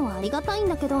れるのはありがたいん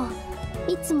だけど、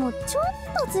いつもちょっ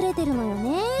とずれてるのよ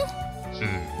ね。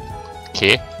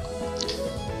Okay.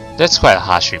 That's quite a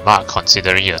harsh remark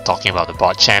considering you're talking about the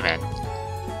board chairman.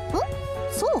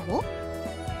 そう？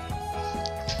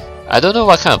 I don't know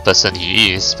what kind of person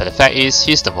he is, but the fact is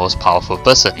he's the most powerful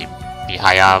person in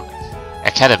Mihaya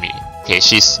Academy. Okay,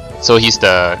 he's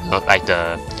the like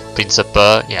the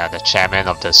principal, yeah, the chairman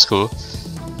of the school.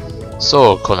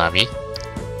 So Konami,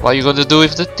 what are you going to do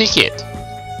with the ticket?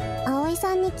 葵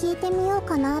さんに聞いてみよう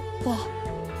かなって。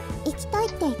行きたいっ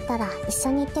て言ったら一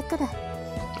緒に行ってくる。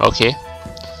 Okay,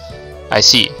 I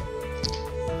see.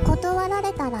 断ら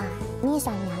れたら兄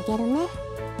さんにあげるね。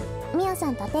ミオさ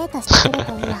んとデートしてくれ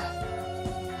ばいいわ。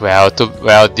Well,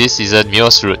 this isn't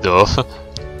Mio's route though.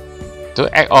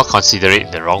 Don't act all considerate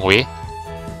in the wrong way.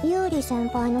 ユーリ先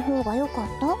輩の方が良かっ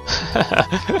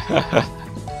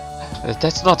た？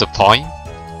 That's not the point.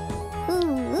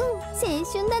 青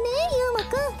春だね、ユーマ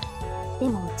くん。で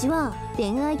もうちは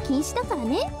恋愛禁止だから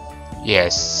ね。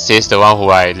Yes, says the one who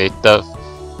I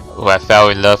fell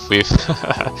in love with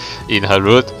in her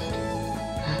route.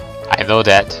 I know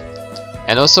that.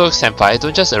 And also, senpai,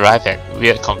 don't just arrive at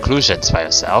weird conclusions by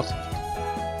yourself.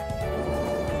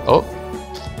 Oh,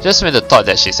 just when the thought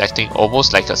that she's acting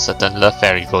almost like a certain love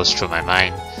fairy goes through my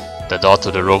mind, the door to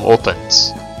the room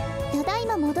opens.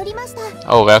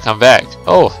 Oh, welcome back.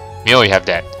 Oh, Mio, you have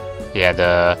that. Yeah,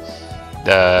 the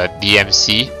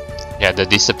DMC. Yeah, the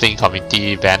discipline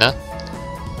committee banner.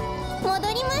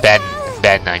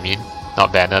 Ben, I mean,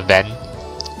 not banner, Ben.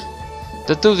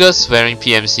 The two girls wearing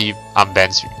PMC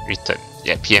armbands written.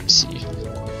 Yeah, PMC.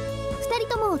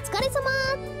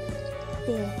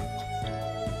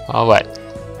 Oh, what?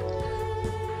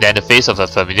 Then the face of a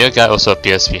familiar guy also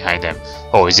appears behind them.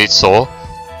 Oh, is it So?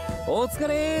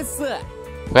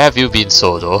 Where have you been,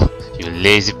 So, though? You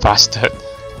lazy bastard.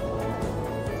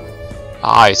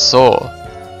 Ah, I saw.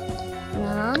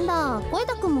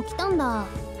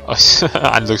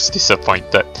 Ann looks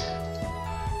disappointed.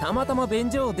 たまたま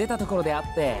便所を出たところであ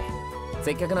って、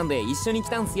せっかくなんで一緒に来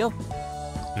たんすよ。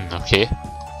Okay.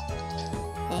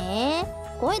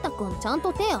 小枝くんちゃん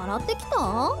と手洗ってき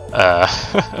た？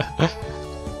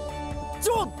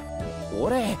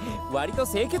俺割と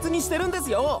清潔にしてるんです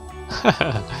よ。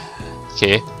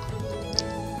Okay.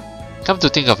 Come to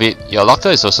think of it, your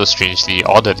locker is also strangely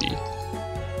orderly.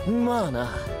 まあな、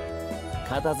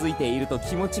片付いていると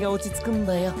気持ちが落ち着くん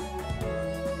だよ。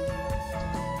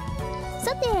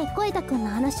さて、小枝くんの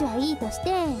話はいいとし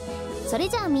て、それ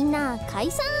じゃあみんな解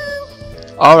散。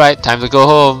Alright, time to go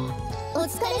home. お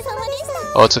疲れ様でし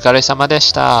た。お疲れ様で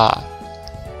した。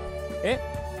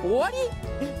終わり？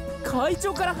会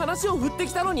長から話を振って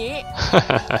きたのに。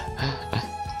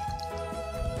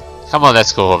Come on,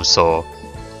 let's go home, So.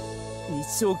 一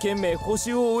生懸命補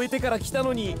習を終えてから来た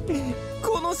のに、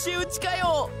この仕打ちか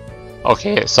よ。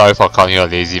Okay, sorry for calling you a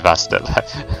lazy bastard.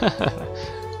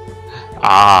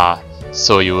 Ah,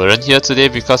 so you weren't here today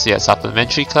because you had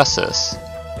supplementary classes.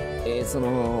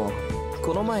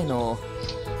 この前の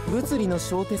物理の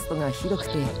小テストがひどく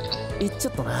て行っちゃ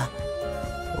ったな。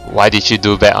Why did you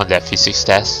do bad on that physics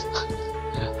test?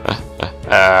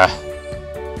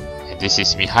 This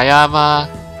is Mihaya.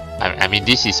 I mean,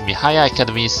 this is Mihaya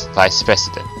Academy's vice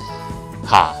president.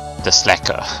 Ha, the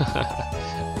slacker.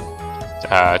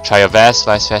 Try your best,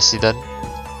 vice president.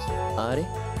 あれ？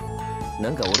な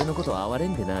んか俺のこと哀れ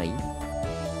んでない？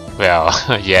 Well,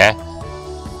 yeah.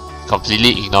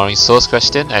 Completely ignoring Soul's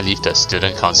question, I leave the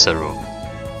student council room.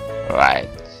 Right.